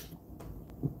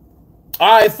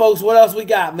 All right, folks, what else we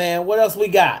got, man? What else we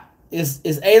got? It's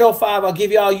 8:05. I'll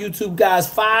give y'all YouTube guys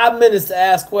 5 minutes to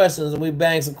ask questions, and we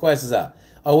bang some questions out.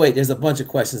 Oh, wait, there's a bunch of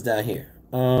questions down here.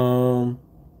 Borak.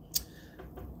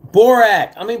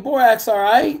 I mean, Borak's all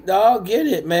right, dog. Get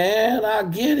it, man. I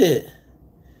get it.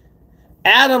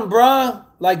 Adam, bruh,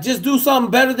 like, just do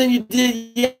something better than you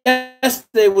did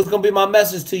yesterday was going to be my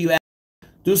message to you, Adam.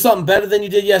 Do something better than you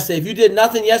did yesterday. If you did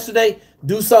nothing yesterday,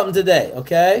 do something today,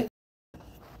 okay?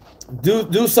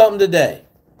 Do something today.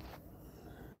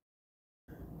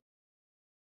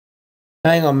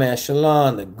 Hang on, man.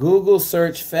 Shalon, the Google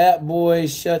search fat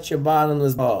boys, shut your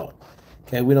bottomless ball.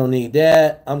 Okay, we don't need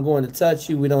that. I'm going to touch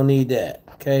you. We don't need that.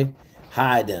 Okay?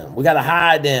 Hide them. We got to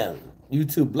hide them.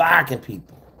 YouTube blocking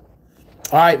people.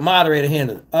 All right, moderator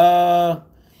handle it.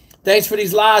 Thanks for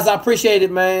these lives. I appreciate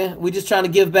it, man. We just trying to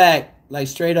give back, like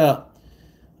straight up.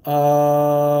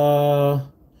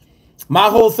 My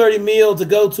whole 30 meal to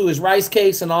go to is rice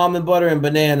cakes and almond butter and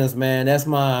bananas, man. That's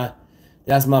my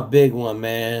big one,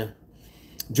 man.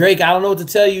 Drake, I don't know what to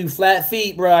tell you. Flat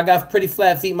feet, bro. I got pretty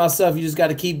flat feet myself. You just got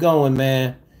to keep going,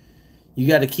 man. You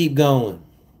got to keep going.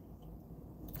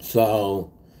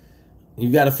 So you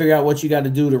got to figure out what you got to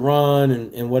do to run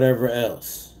and whatever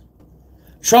else.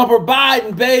 Trump or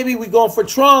Biden, baby. We going for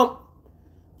Trump.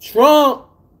 Trump.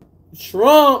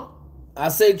 I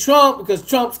say Trump because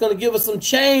Trump's going to give us some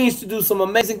change to do some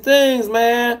amazing things,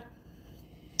 man.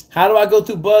 How do I go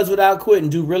through Buds without quitting?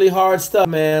 Do really hard stuff,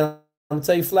 man. I'm going to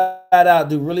tell you flat out,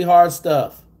 do really hard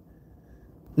stuff.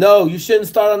 No, you shouldn't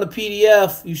start on the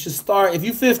PDF. You should start, if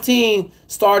you're 15,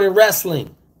 start in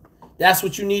wrestling. That's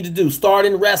what you need to do. Start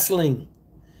in wrestling.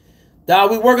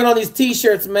 Dog, we working on these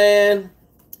T-shirts, man.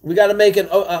 We got to make an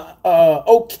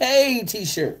okay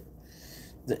T-shirt.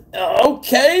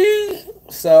 Okay.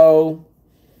 So,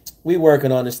 we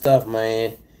working on this stuff,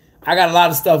 man. I got a lot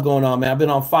of stuff going on, man. I've been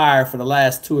on fire for the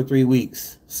last 2 or 3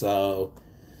 weeks. So,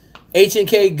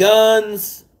 H&K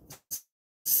guns,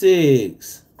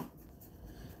 SIGs.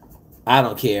 I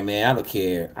don't care, man. I don't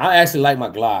care. I actually like my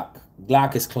Glock.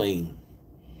 Glock is clean.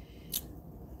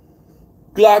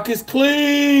 Glock is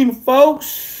clean,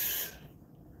 folks.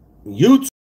 YouTube.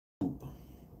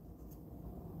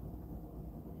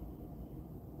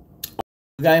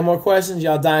 Got any more questions?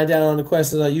 Y'all dying down on the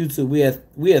questions on YouTube. We had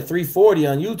 340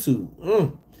 on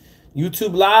YouTube.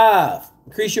 YouTube Live.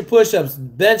 Increase your push-ups.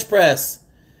 Bench press.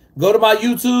 Go to my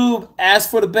YouTube. Ask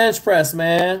for the bench press,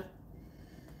 man.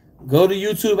 Go to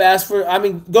YouTube.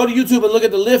 Go to YouTube and look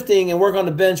at the lifting and work on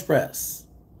the bench press.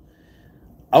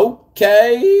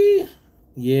 Okay.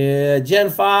 Yeah,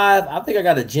 Gen 5. I think I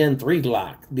got a Gen 3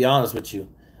 Glock, to be honest with you.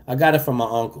 I got it from my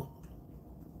uncle.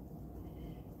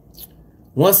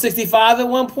 165 at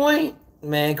one point?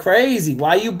 Man, crazy.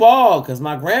 Why you bald? Because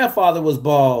my grandfather was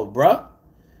bald, bruh.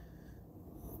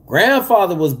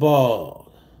 Grandfather was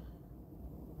bald.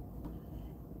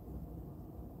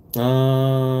 I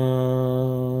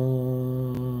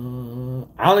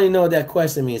don't even know what that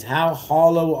question means. How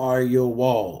hollow are your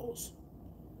walls?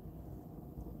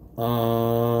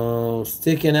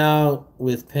 Sticking out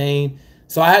with pain.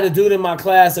 So I had a dude in my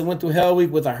class that went through Hell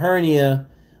Week with a hernia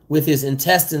with his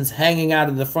intestines hanging out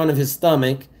of the front of his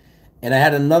stomach. And I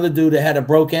had another dude that had a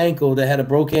broke ankle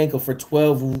for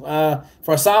 12,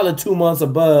 for a solid 2 months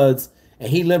of buds. And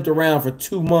he limped around for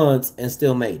 2 months and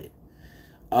still made it.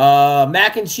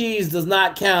 Mac and cheese does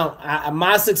not count.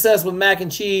 My success with mac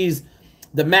and cheese,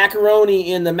 the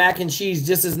macaroni in the mac and cheese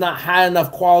just is not high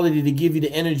enough quality to give you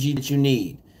the energy that you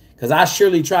need. Because I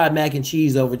surely tried mac and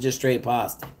cheese over just straight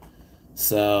pasta.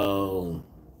 So,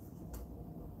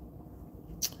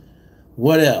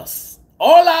 what else?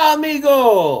 Hola,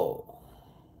 amigo.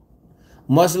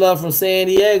 Much love from San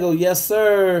Diego. Yes,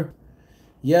 sir.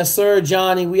 Yes, sir,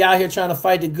 Johnny. We out here trying to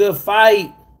fight the good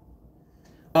fight.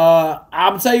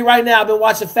 I'm tell you right now, I've been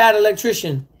watching Fat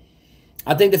Electrician.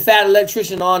 I think the Fat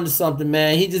Electrician on to something,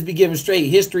 man. He just be giving straight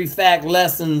history, fact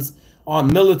lessons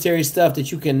on military stuff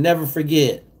that you can never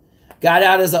forget. Got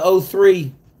out as a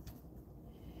 03.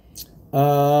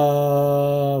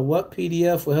 What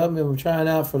PDF will help me? I'm trying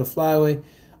out for the flyway.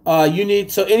 You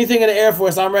need, so anything in the Air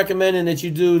Force, I'm recommending that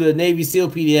you do the Navy SEAL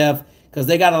PDF because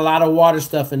they got a lot of water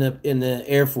stuff in the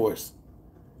Air Force.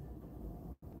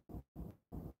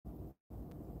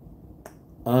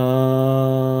 I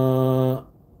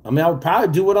mean, I would probably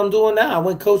do what I'm doing now. I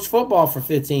went coach football for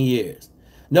 15 years.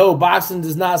 No, boxing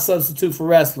does not substitute for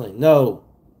wrestling. No.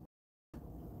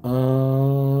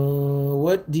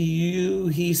 What do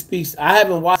he speaks? I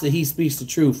haven't watched it. He Speaks the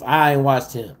Truth. I ain't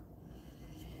watched him.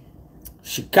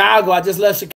 Chicago. I just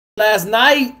left Chicago last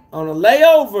night on a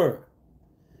layover.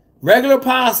 Regular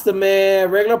pasta, man.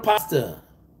 Regular pasta.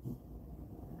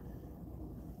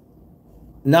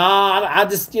 Nah, I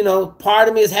just, you know, part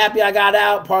of me is happy I got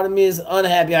out. Part of me is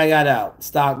unhappy I got out.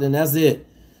 Stockton, that's it.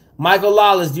 Michael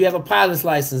Lawless, do you have a pilot's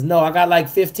license? No, I got like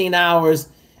 15 hours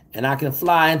and I can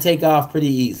fly and take off pretty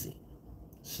easy.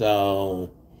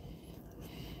 So,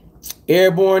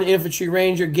 Airborne Infantry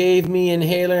Ranger gave me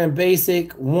inhaler and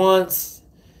basic once.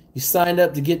 You signed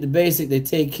up to get the basic, they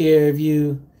take care of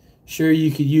you. Sure,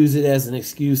 you could use it as an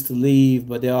excuse to leave,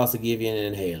 but they also give you an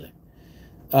inhaler.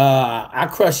 I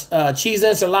crushed cheese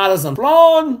enchiladas and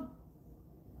flan.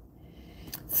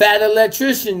 Fat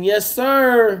Electrician, yes,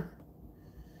 sir.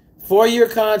 4-year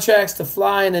contracts to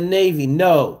fly in the Navy.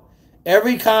 No.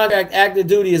 Every contract active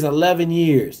duty is 11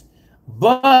 years.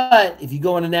 But if you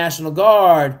go in the National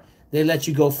Guard, they let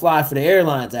you go fly for the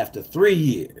airlines after 3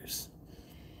 years.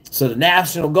 So the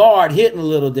National Guard hitting a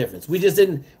little difference. We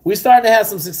started to have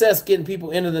some success getting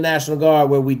people into the National Guard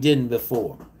where we didn't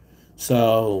before.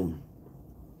 So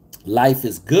life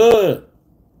is good.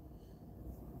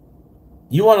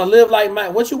 You want to live like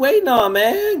Matt? What you waiting on,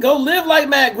 man? Go live like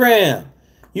Matt Graham.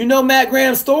 You know Matt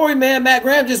Graham's story, man. Matt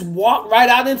Graham just walked right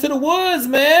out into the woods,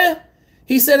 man.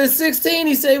 He said at 16,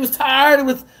 he said he was tired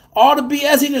with all the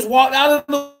BS. He just walked out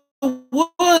of the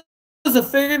woods and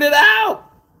figured it out.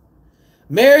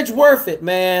 Marriage worth it,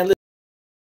 man. Listen,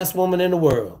 best woman in the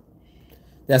world.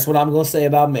 That's what I'm going to say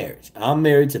about marriage. I'm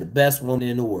married to the best woman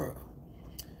in the world.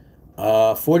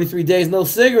 43 days, no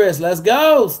cigarettes. Let's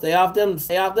go. Stay off them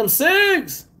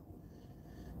cigs.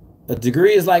 A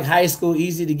degree is like high school.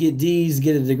 Easy to get D's,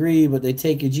 get a degree, but they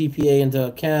take your GPA into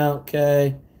account.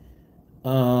 Okay.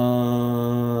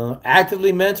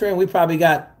 Actively mentoring. We probably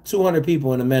got 200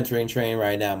 people in the mentoring train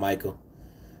right now, Michael.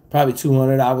 Probably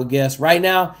 200, I would guess. Right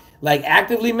now, like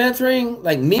actively mentoring,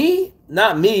 like me,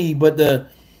 not me, but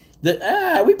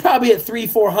we probably at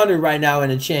 300-400 right now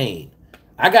in a chain.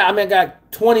 I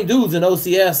got 20 dudes in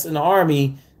OCS in the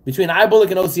Army. Between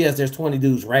iBullet and OCS, there's 20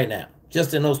 dudes right now,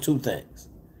 just in those two things.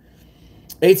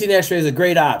 18 X-ray is a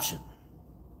great option.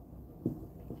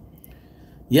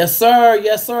 Yes, sir.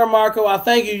 Yes, sir, Marco. I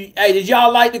thank you. Hey, did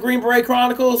y'all like the Green Beret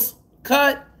Chronicles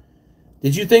cut?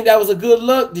 Did you think that was a good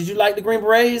look? Did you like the Green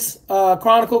Berets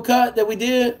Chronicle cut that we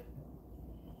did?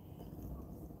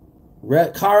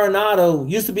 Coronado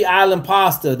used to be Island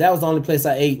Pasta. That was the only place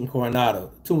I ate in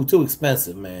Coronado. Too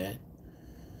expensive, man.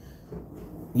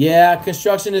 Yeah,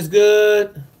 construction is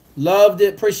good. Loved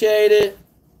it. Appreciate it.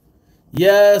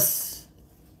 Yes.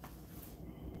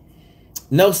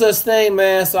 No such thing,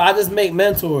 man. So I just make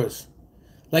mentors.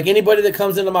 Like anybody that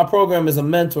comes into my program is a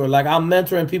mentor. Like I'm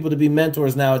mentoring people to be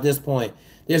mentors now at this point.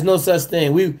 There's no such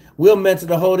thing. We'll mentor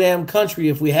the whole damn country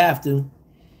if we have to.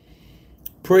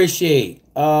 Appreciate.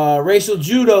 Racial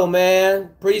judo, man.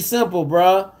 Pretty simple,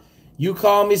 bruh. You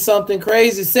call me something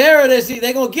crazy. SERE,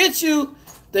 they gonna get you.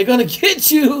 They're going to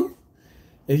get you.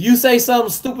 If you say something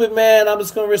stupid, man, I'm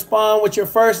just going to respond with your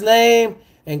first name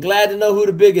and glad to know who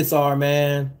the bigots are,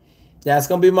 man. That's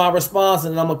going to be my response,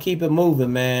 and I'm going to keep it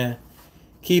moving, man.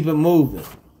 Keep it moving.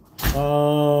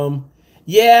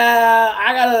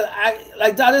 Yeah,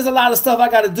 there's a lot of stuff I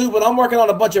got to do, but I'm working on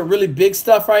a bunch of really big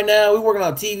stuff right now. We're working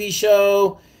on a TV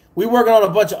show. We're working on a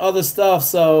bunch of other stuff.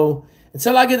 So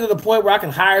until I get to the point where I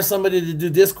can hire somebody to do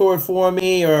Discord for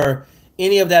me or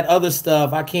any of that other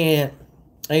stuff, I can't.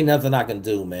 Ain't nothing I can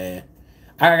do, man.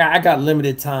 I got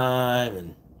limited time,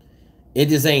 and it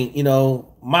just ain't, you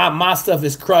know, my stuff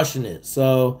is crushing it.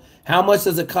 So how much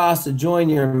does it cost to join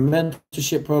your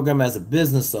mentorship program as a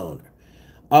business owner?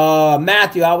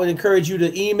 Matthew, I would encourage you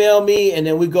to email me, and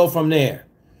then we go from there.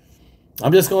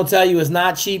 I'm just going to tell you it's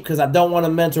not cheap because I don't want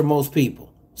to mentor most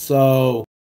people. So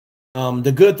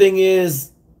the good thing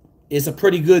is it's a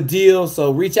pretty good deal.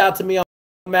 So reach out to me on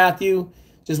Matthew.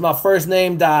 Just my first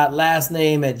name dot last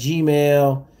name at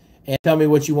Gmail, and tell me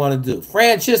what you want to do.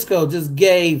 Francisco just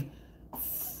gave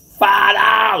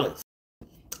 $5.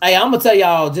 Hey, I'm gonna tell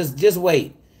y'all, just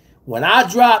wait. When I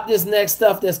drop this next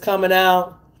stuff that's coming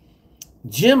out,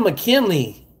 Jim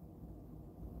McKinley,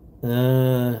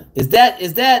 is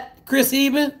that Chris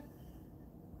Eben?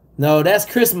 No, that's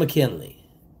Chris McKinley.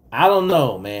 I don't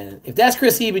know, man. If that's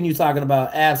Chris Eben you're talking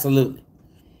about, absolutely.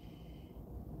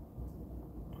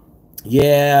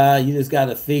 Yeah, you just got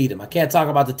to feed him. I can't talk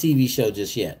about the TV show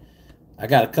just yet. I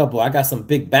got some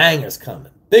big bangers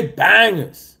coming. Big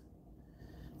bangers.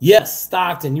 Yes,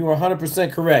 Stockton, you are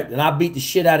 100% correct. And I beat the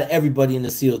shit out of everybody in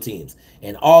the SEAL teams.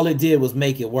 And all it did was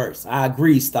make it worse. I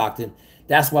agree, Stockton.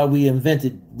 That's why we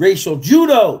invented racial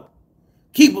judo.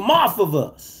 Keep them off of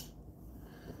us.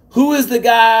 Who is the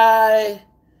guy?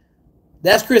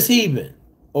 That's Chris Eben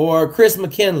or Chris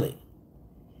McKinley.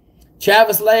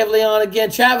 Travis Lavely on again.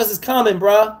 Travis is coming,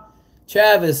 bro.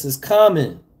 Travis is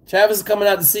coming. Travis is coming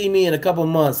out to see me in a couple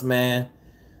months, man.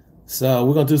 So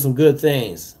we're going to do some good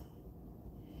things.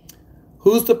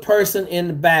 Who's the person in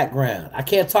the background? I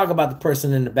can't talk about the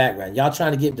person in the background. Y'all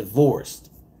trying to get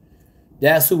divorced.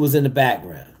 That's who was in the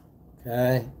background.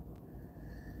 Okay.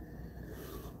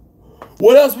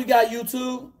 What else we got,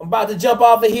 YouTube? I'm about to jump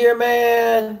off of here,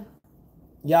 man.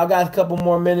 Y'all got a couple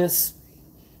more minutes.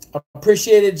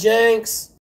 Appreciate it,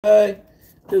 Jenks. Okay.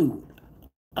 Dude,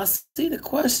 I see the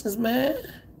questions, man.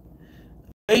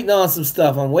 I'm waiting on some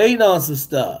stuff.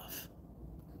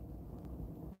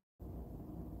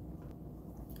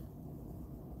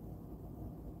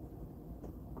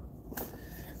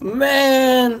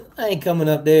 Man, I ain't coming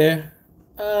up there.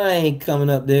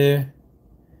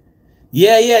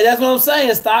 Yeah, that's what I'm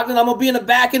saying, Stockton. I'm going to be in the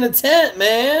back in the tent,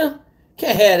 man.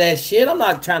 Can't have that shit. I'm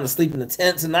not trying to sleep in the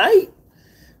tent tonight.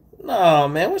 No,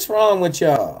 man, what's wrong with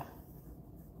y'all?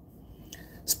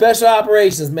 Special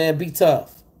operations, man, be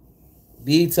tough.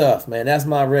 Be tough, man. That's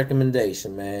my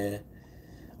recommendation, man.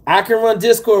 I can run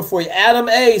Discord for you. Adam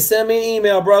A., send me an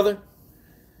email, brother.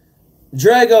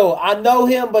 Drago, I know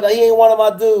him, but he ain't one of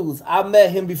my dudes. I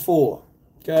met him before.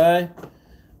 Okay.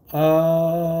 A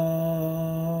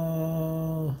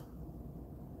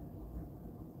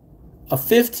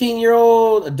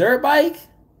 15-year-old, a dirt bike?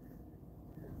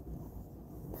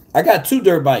 I got 2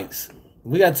 dirt bikes.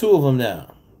 We got 2 of them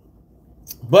now.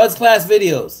 Buzz class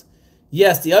videos.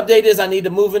 Yes, the update is I need to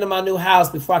move into my new house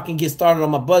before I can get started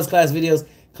on my Buzz class videos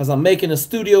because I'm making a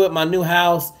studio at my new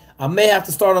house. I may have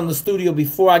to start on the studio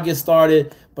before I get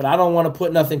started, but I don't want to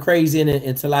put nothing crazy in it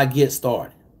until I get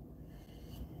started.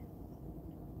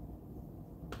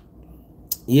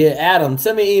 Yeah, Adam,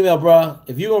 send me an email, bro.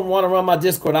 If you don't want to run my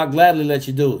Discord, I'll gladly let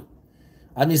you do it.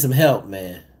 I need some help,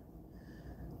 man.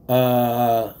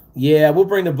 Yeah, we'll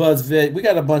bring the Buzz vid. We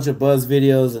got a bunch of Buzz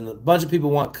videos, and a bunch of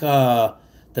people want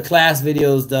the class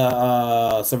videos,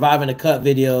 the surviving the cut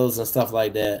videos and stuff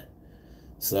like that.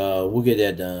 So we'll get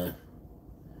that done.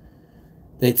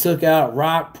 They took out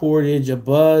Rock Portage of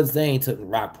Buds. They ain't took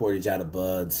Rock Portage out of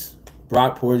Buds.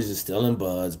 Rock Portage is still in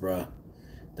Buds, bro.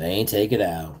 They ain't take it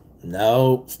out.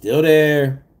 No, still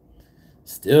there.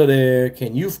 Still there.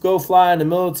 Can you go fly in the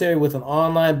military with an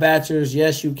online bachelor's?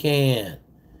 Yes, you can.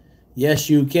 Yes,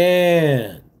 you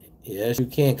can. Yes, you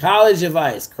can. College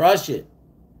advice. Crush it.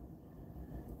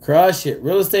 Crush it.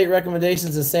 Real estate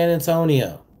recommendations in San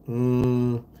Antonio. I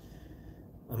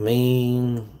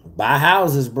mean, buy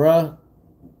houses, bruh.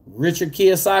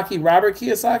 Robert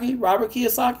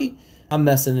Kiyosaki. I'm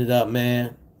messing it up,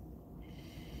 man.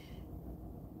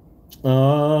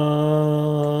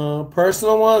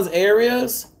 Personal ones,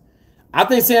 areas. I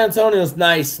think San Antonio's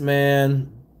nice,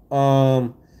 man.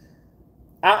 I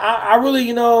really,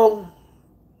 you know,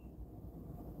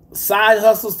 Side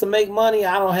hustles to make money?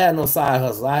 I don't have no side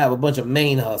hustles. I have a bunch of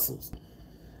main hustles.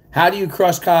 How do you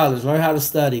crush college? Learn how to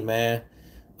study, man.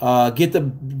 Get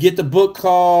the book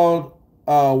called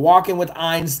Walking with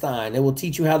Einstein. It will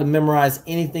teach you how to memorize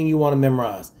anything you want to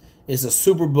memorize. It's a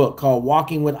super book called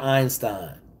Walking with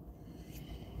Einstein.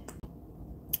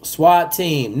 SWAT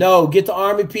team. No, get the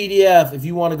Army PDF if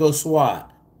you want to go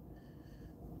SWAT.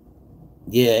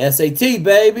 Yeah, SAT,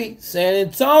 baby. San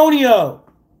Antonio.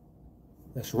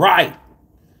 That's right.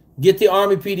 Get the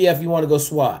Army PDF if you want to go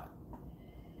SWAT.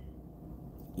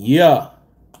 Yeah.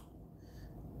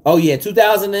 Oh, yeah.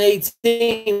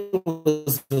 2018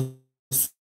 was a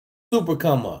super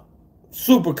come up.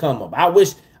 Super come up. I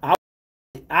wish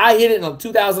I hit it in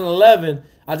 2011.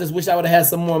 I just wish I would have had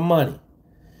some more money.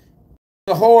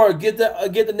 The horror, get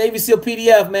the Navy SEAL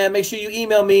PDF, man. Make sure you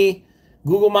email me.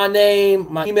 Google my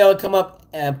name. My email will come up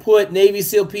and put Navy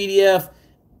SEAL PDF.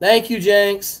 Thank you,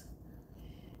 Jenks.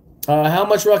 How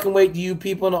much rucking weight do you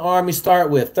people in the Army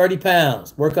start with? 30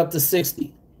 pounds. Work up to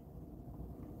 60.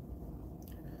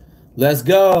 Let's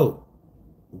go.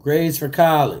 Grades for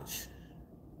college.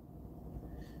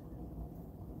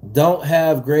 Don't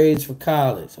have grades for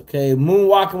college. Okay.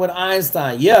 Moonwalking with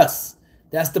Einstein. Yes.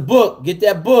 That's the book. Get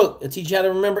that book. It'll teach you how to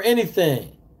remember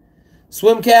anything.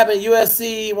 Swim captain,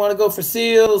 USC. Want to go for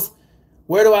SEALs?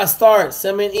 Where do I start?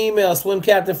 Send me an email. Swim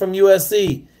captain from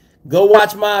USC. Go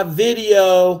watch my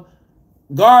video.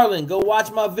 Garland, go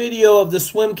watch my video of the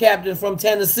swim captain from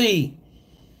Tennessee.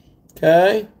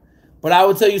 Okay? But I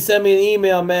would tell you, send me an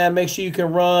email, man. Make sure you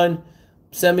can run.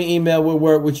 Send me an email. We'll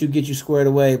work with you, get you squared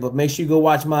away. But make sure you go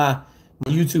watch my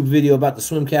YouTube video about the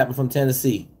swim captain from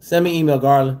Tennessee. Send me an email,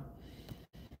 Garland.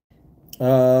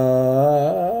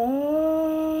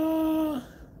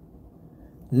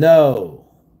 No.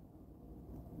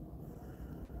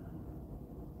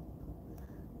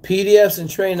 PDFs and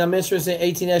training. I'm interested in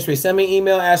 18 X-ray. Send me an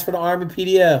email. Ask for the Army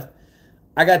PDF.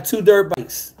 I got 2 dirt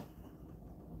bikes.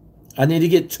 I need to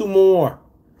get 2 more.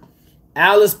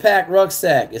 Alice Pack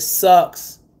rucksack. It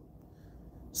sucks.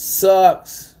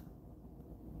 Sucks.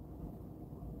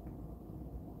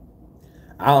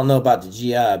 I don't know about the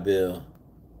GI Bill.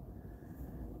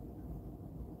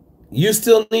 You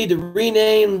still need to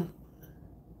rename.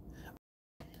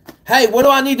 Hey, what do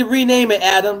I need to rename it,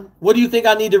 Adam? What do you think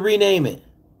I need to rename it?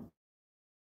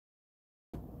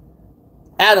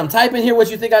 Adam, type in here what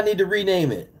you think I need to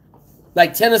rename it.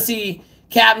 Like Tennessee,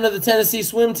 captain of the Tennessee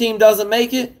swim team doesn't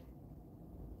make it?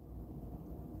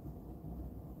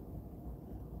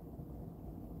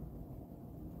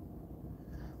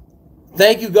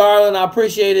 Thank you, Garland. I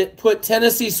appreciate it. Put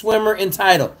Tennessee swimmer in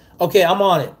title. Okay, I'm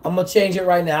on it. I'm going to change it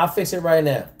right now. I'll fix it right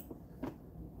now.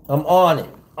 I'm on it.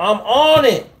 I'm on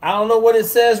it. I don't know what it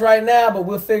says right now, but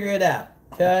we'll figure it out.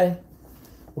 Okay?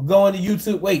 We're going to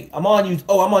YouTube. Wait, I'm on YouTube.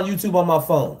 Oh, I'm on YouTube on my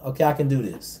phone. Okay, I can do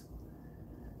this.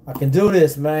 I can do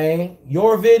this, man.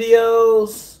 Your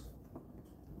videos.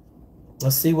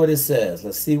 Let's see what it says.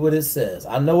 Let's see what it says.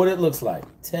 I know what it looks like.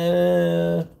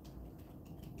 10.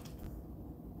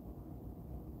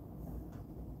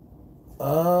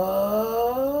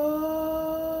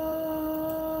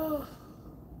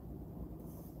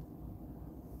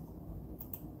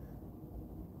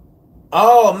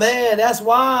 Oh, man, that's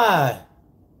why.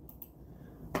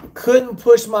 Couldn't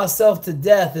push myself to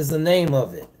death is the name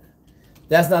of it.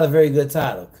 That's not a very good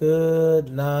title.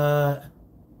 Could not.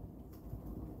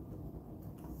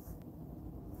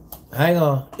 Hang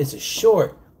on. It's a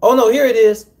short. Oh, no, here it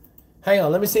is. Hang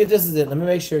on. Let me see if this is it. Let me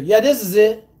make sure. Yeah, this is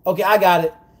it. Okay, I got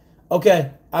it.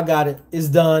 Okay, I got it. It's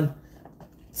done.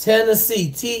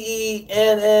 Tennessee.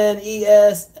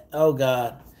 Tennes. Oh,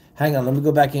 God. Hang on. Let me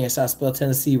go back in here so I spell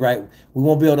Tennessee right. We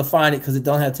won't be able to find it because it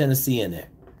don't have Tennessee in there.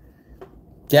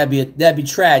 That'd be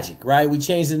tragic, right? We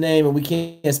changed the name and we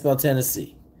can't spell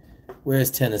Tennessee.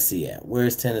 Where's Tennessee at?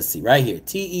 Where's Tennessee? Right here.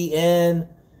 Tennes.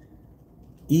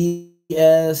 You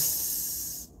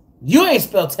ain't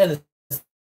spelled Tennessee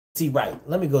right.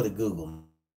 Let me go to Google.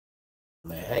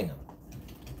 Man, hang on.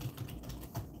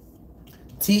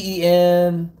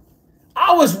 Ten.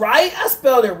 I was right. I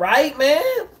spelled it right,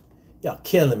 man. Y'all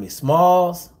killing me.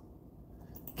 Smalls.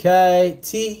 Okay.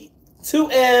 Two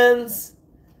N's.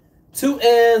 2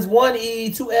 N's, 1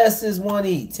 E, 2 S's, 1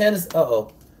 E. Tennessee. Uh-oh.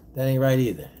 That ain't right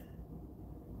either.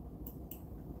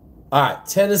 All right.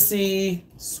 Tennessee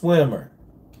swimmer.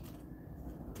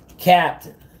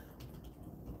 Captain.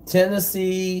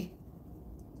 Tennessee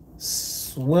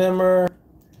swimmer.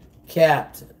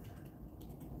 Captain.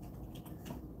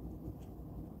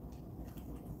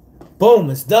 Boom.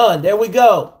 It's done. There we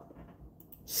go.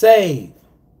 Save.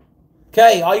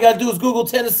 Okay. All you got to do is Google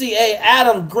Tennessee. Hey,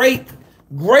 Adam, great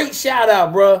shout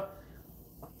out, bro.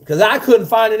 Because I couldn't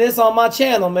find this on my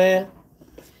channel, man.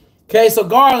 Okay, so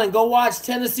Garland, go watch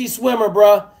Tennessee Swimmer,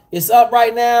 bro. It's up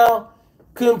right now.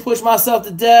 Couldn't push myself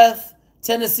to death.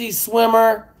 Tennessee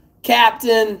Swimmer.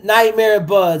 Captain Nightmare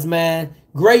Buds, man.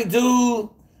 Great dude.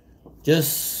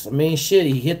 Just, I mean, shit,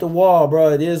 he hit the wall, bro.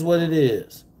 It is what it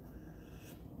is.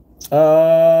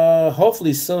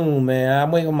 Hopefully soon, man.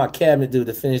 I'm waiting on my cabinet dude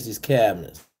to finish these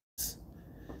cabinets.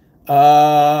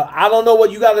 I don't know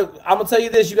what you got to, I'm going to tell you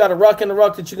this. You got a ruck in the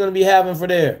ruck that you're going to be having for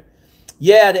there.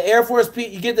 Yeah, the Air Force,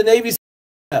 you get the Navy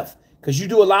PDF because you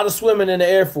do a lot of swimming in the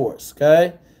Air Force,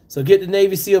 okay? So get the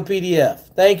Navy SEAL PDF.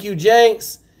 Thank you,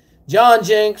 Jenks. John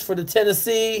Jenks for the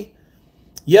Tennessee.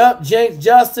 Yep, Jenks,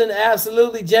 Justin,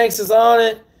 absolutely. Jenks is on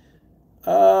it.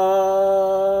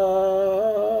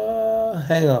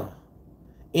 Hang on.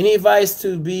 Any advice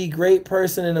to be a great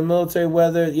person in the military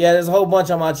weather? Yeah, there's a whole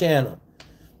bunch on my channel.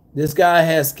 This guy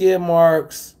has skid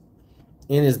marks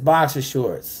in his boxer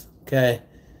shorts, okay?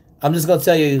 I'm just going to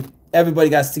tell you, everybody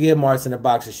got skid marks in their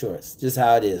boxer shorts. Just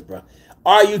how it is, bro.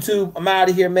 All right, YouTube, I'm out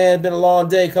of here, man. It's been a long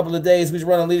day, a couple of days. We was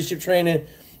running leadership training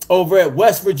over at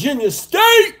West Virginia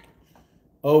State.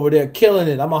 Over there killing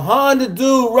it. I'm a Honda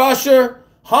dude, Rusher.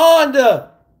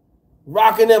 Honda.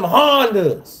 Rocking them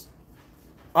Hondas.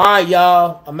 All right,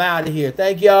 y'all. I'm out of here.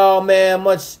 Thank y'all, man.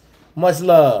 Much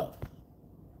love.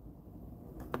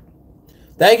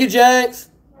 Thank you, Jenks.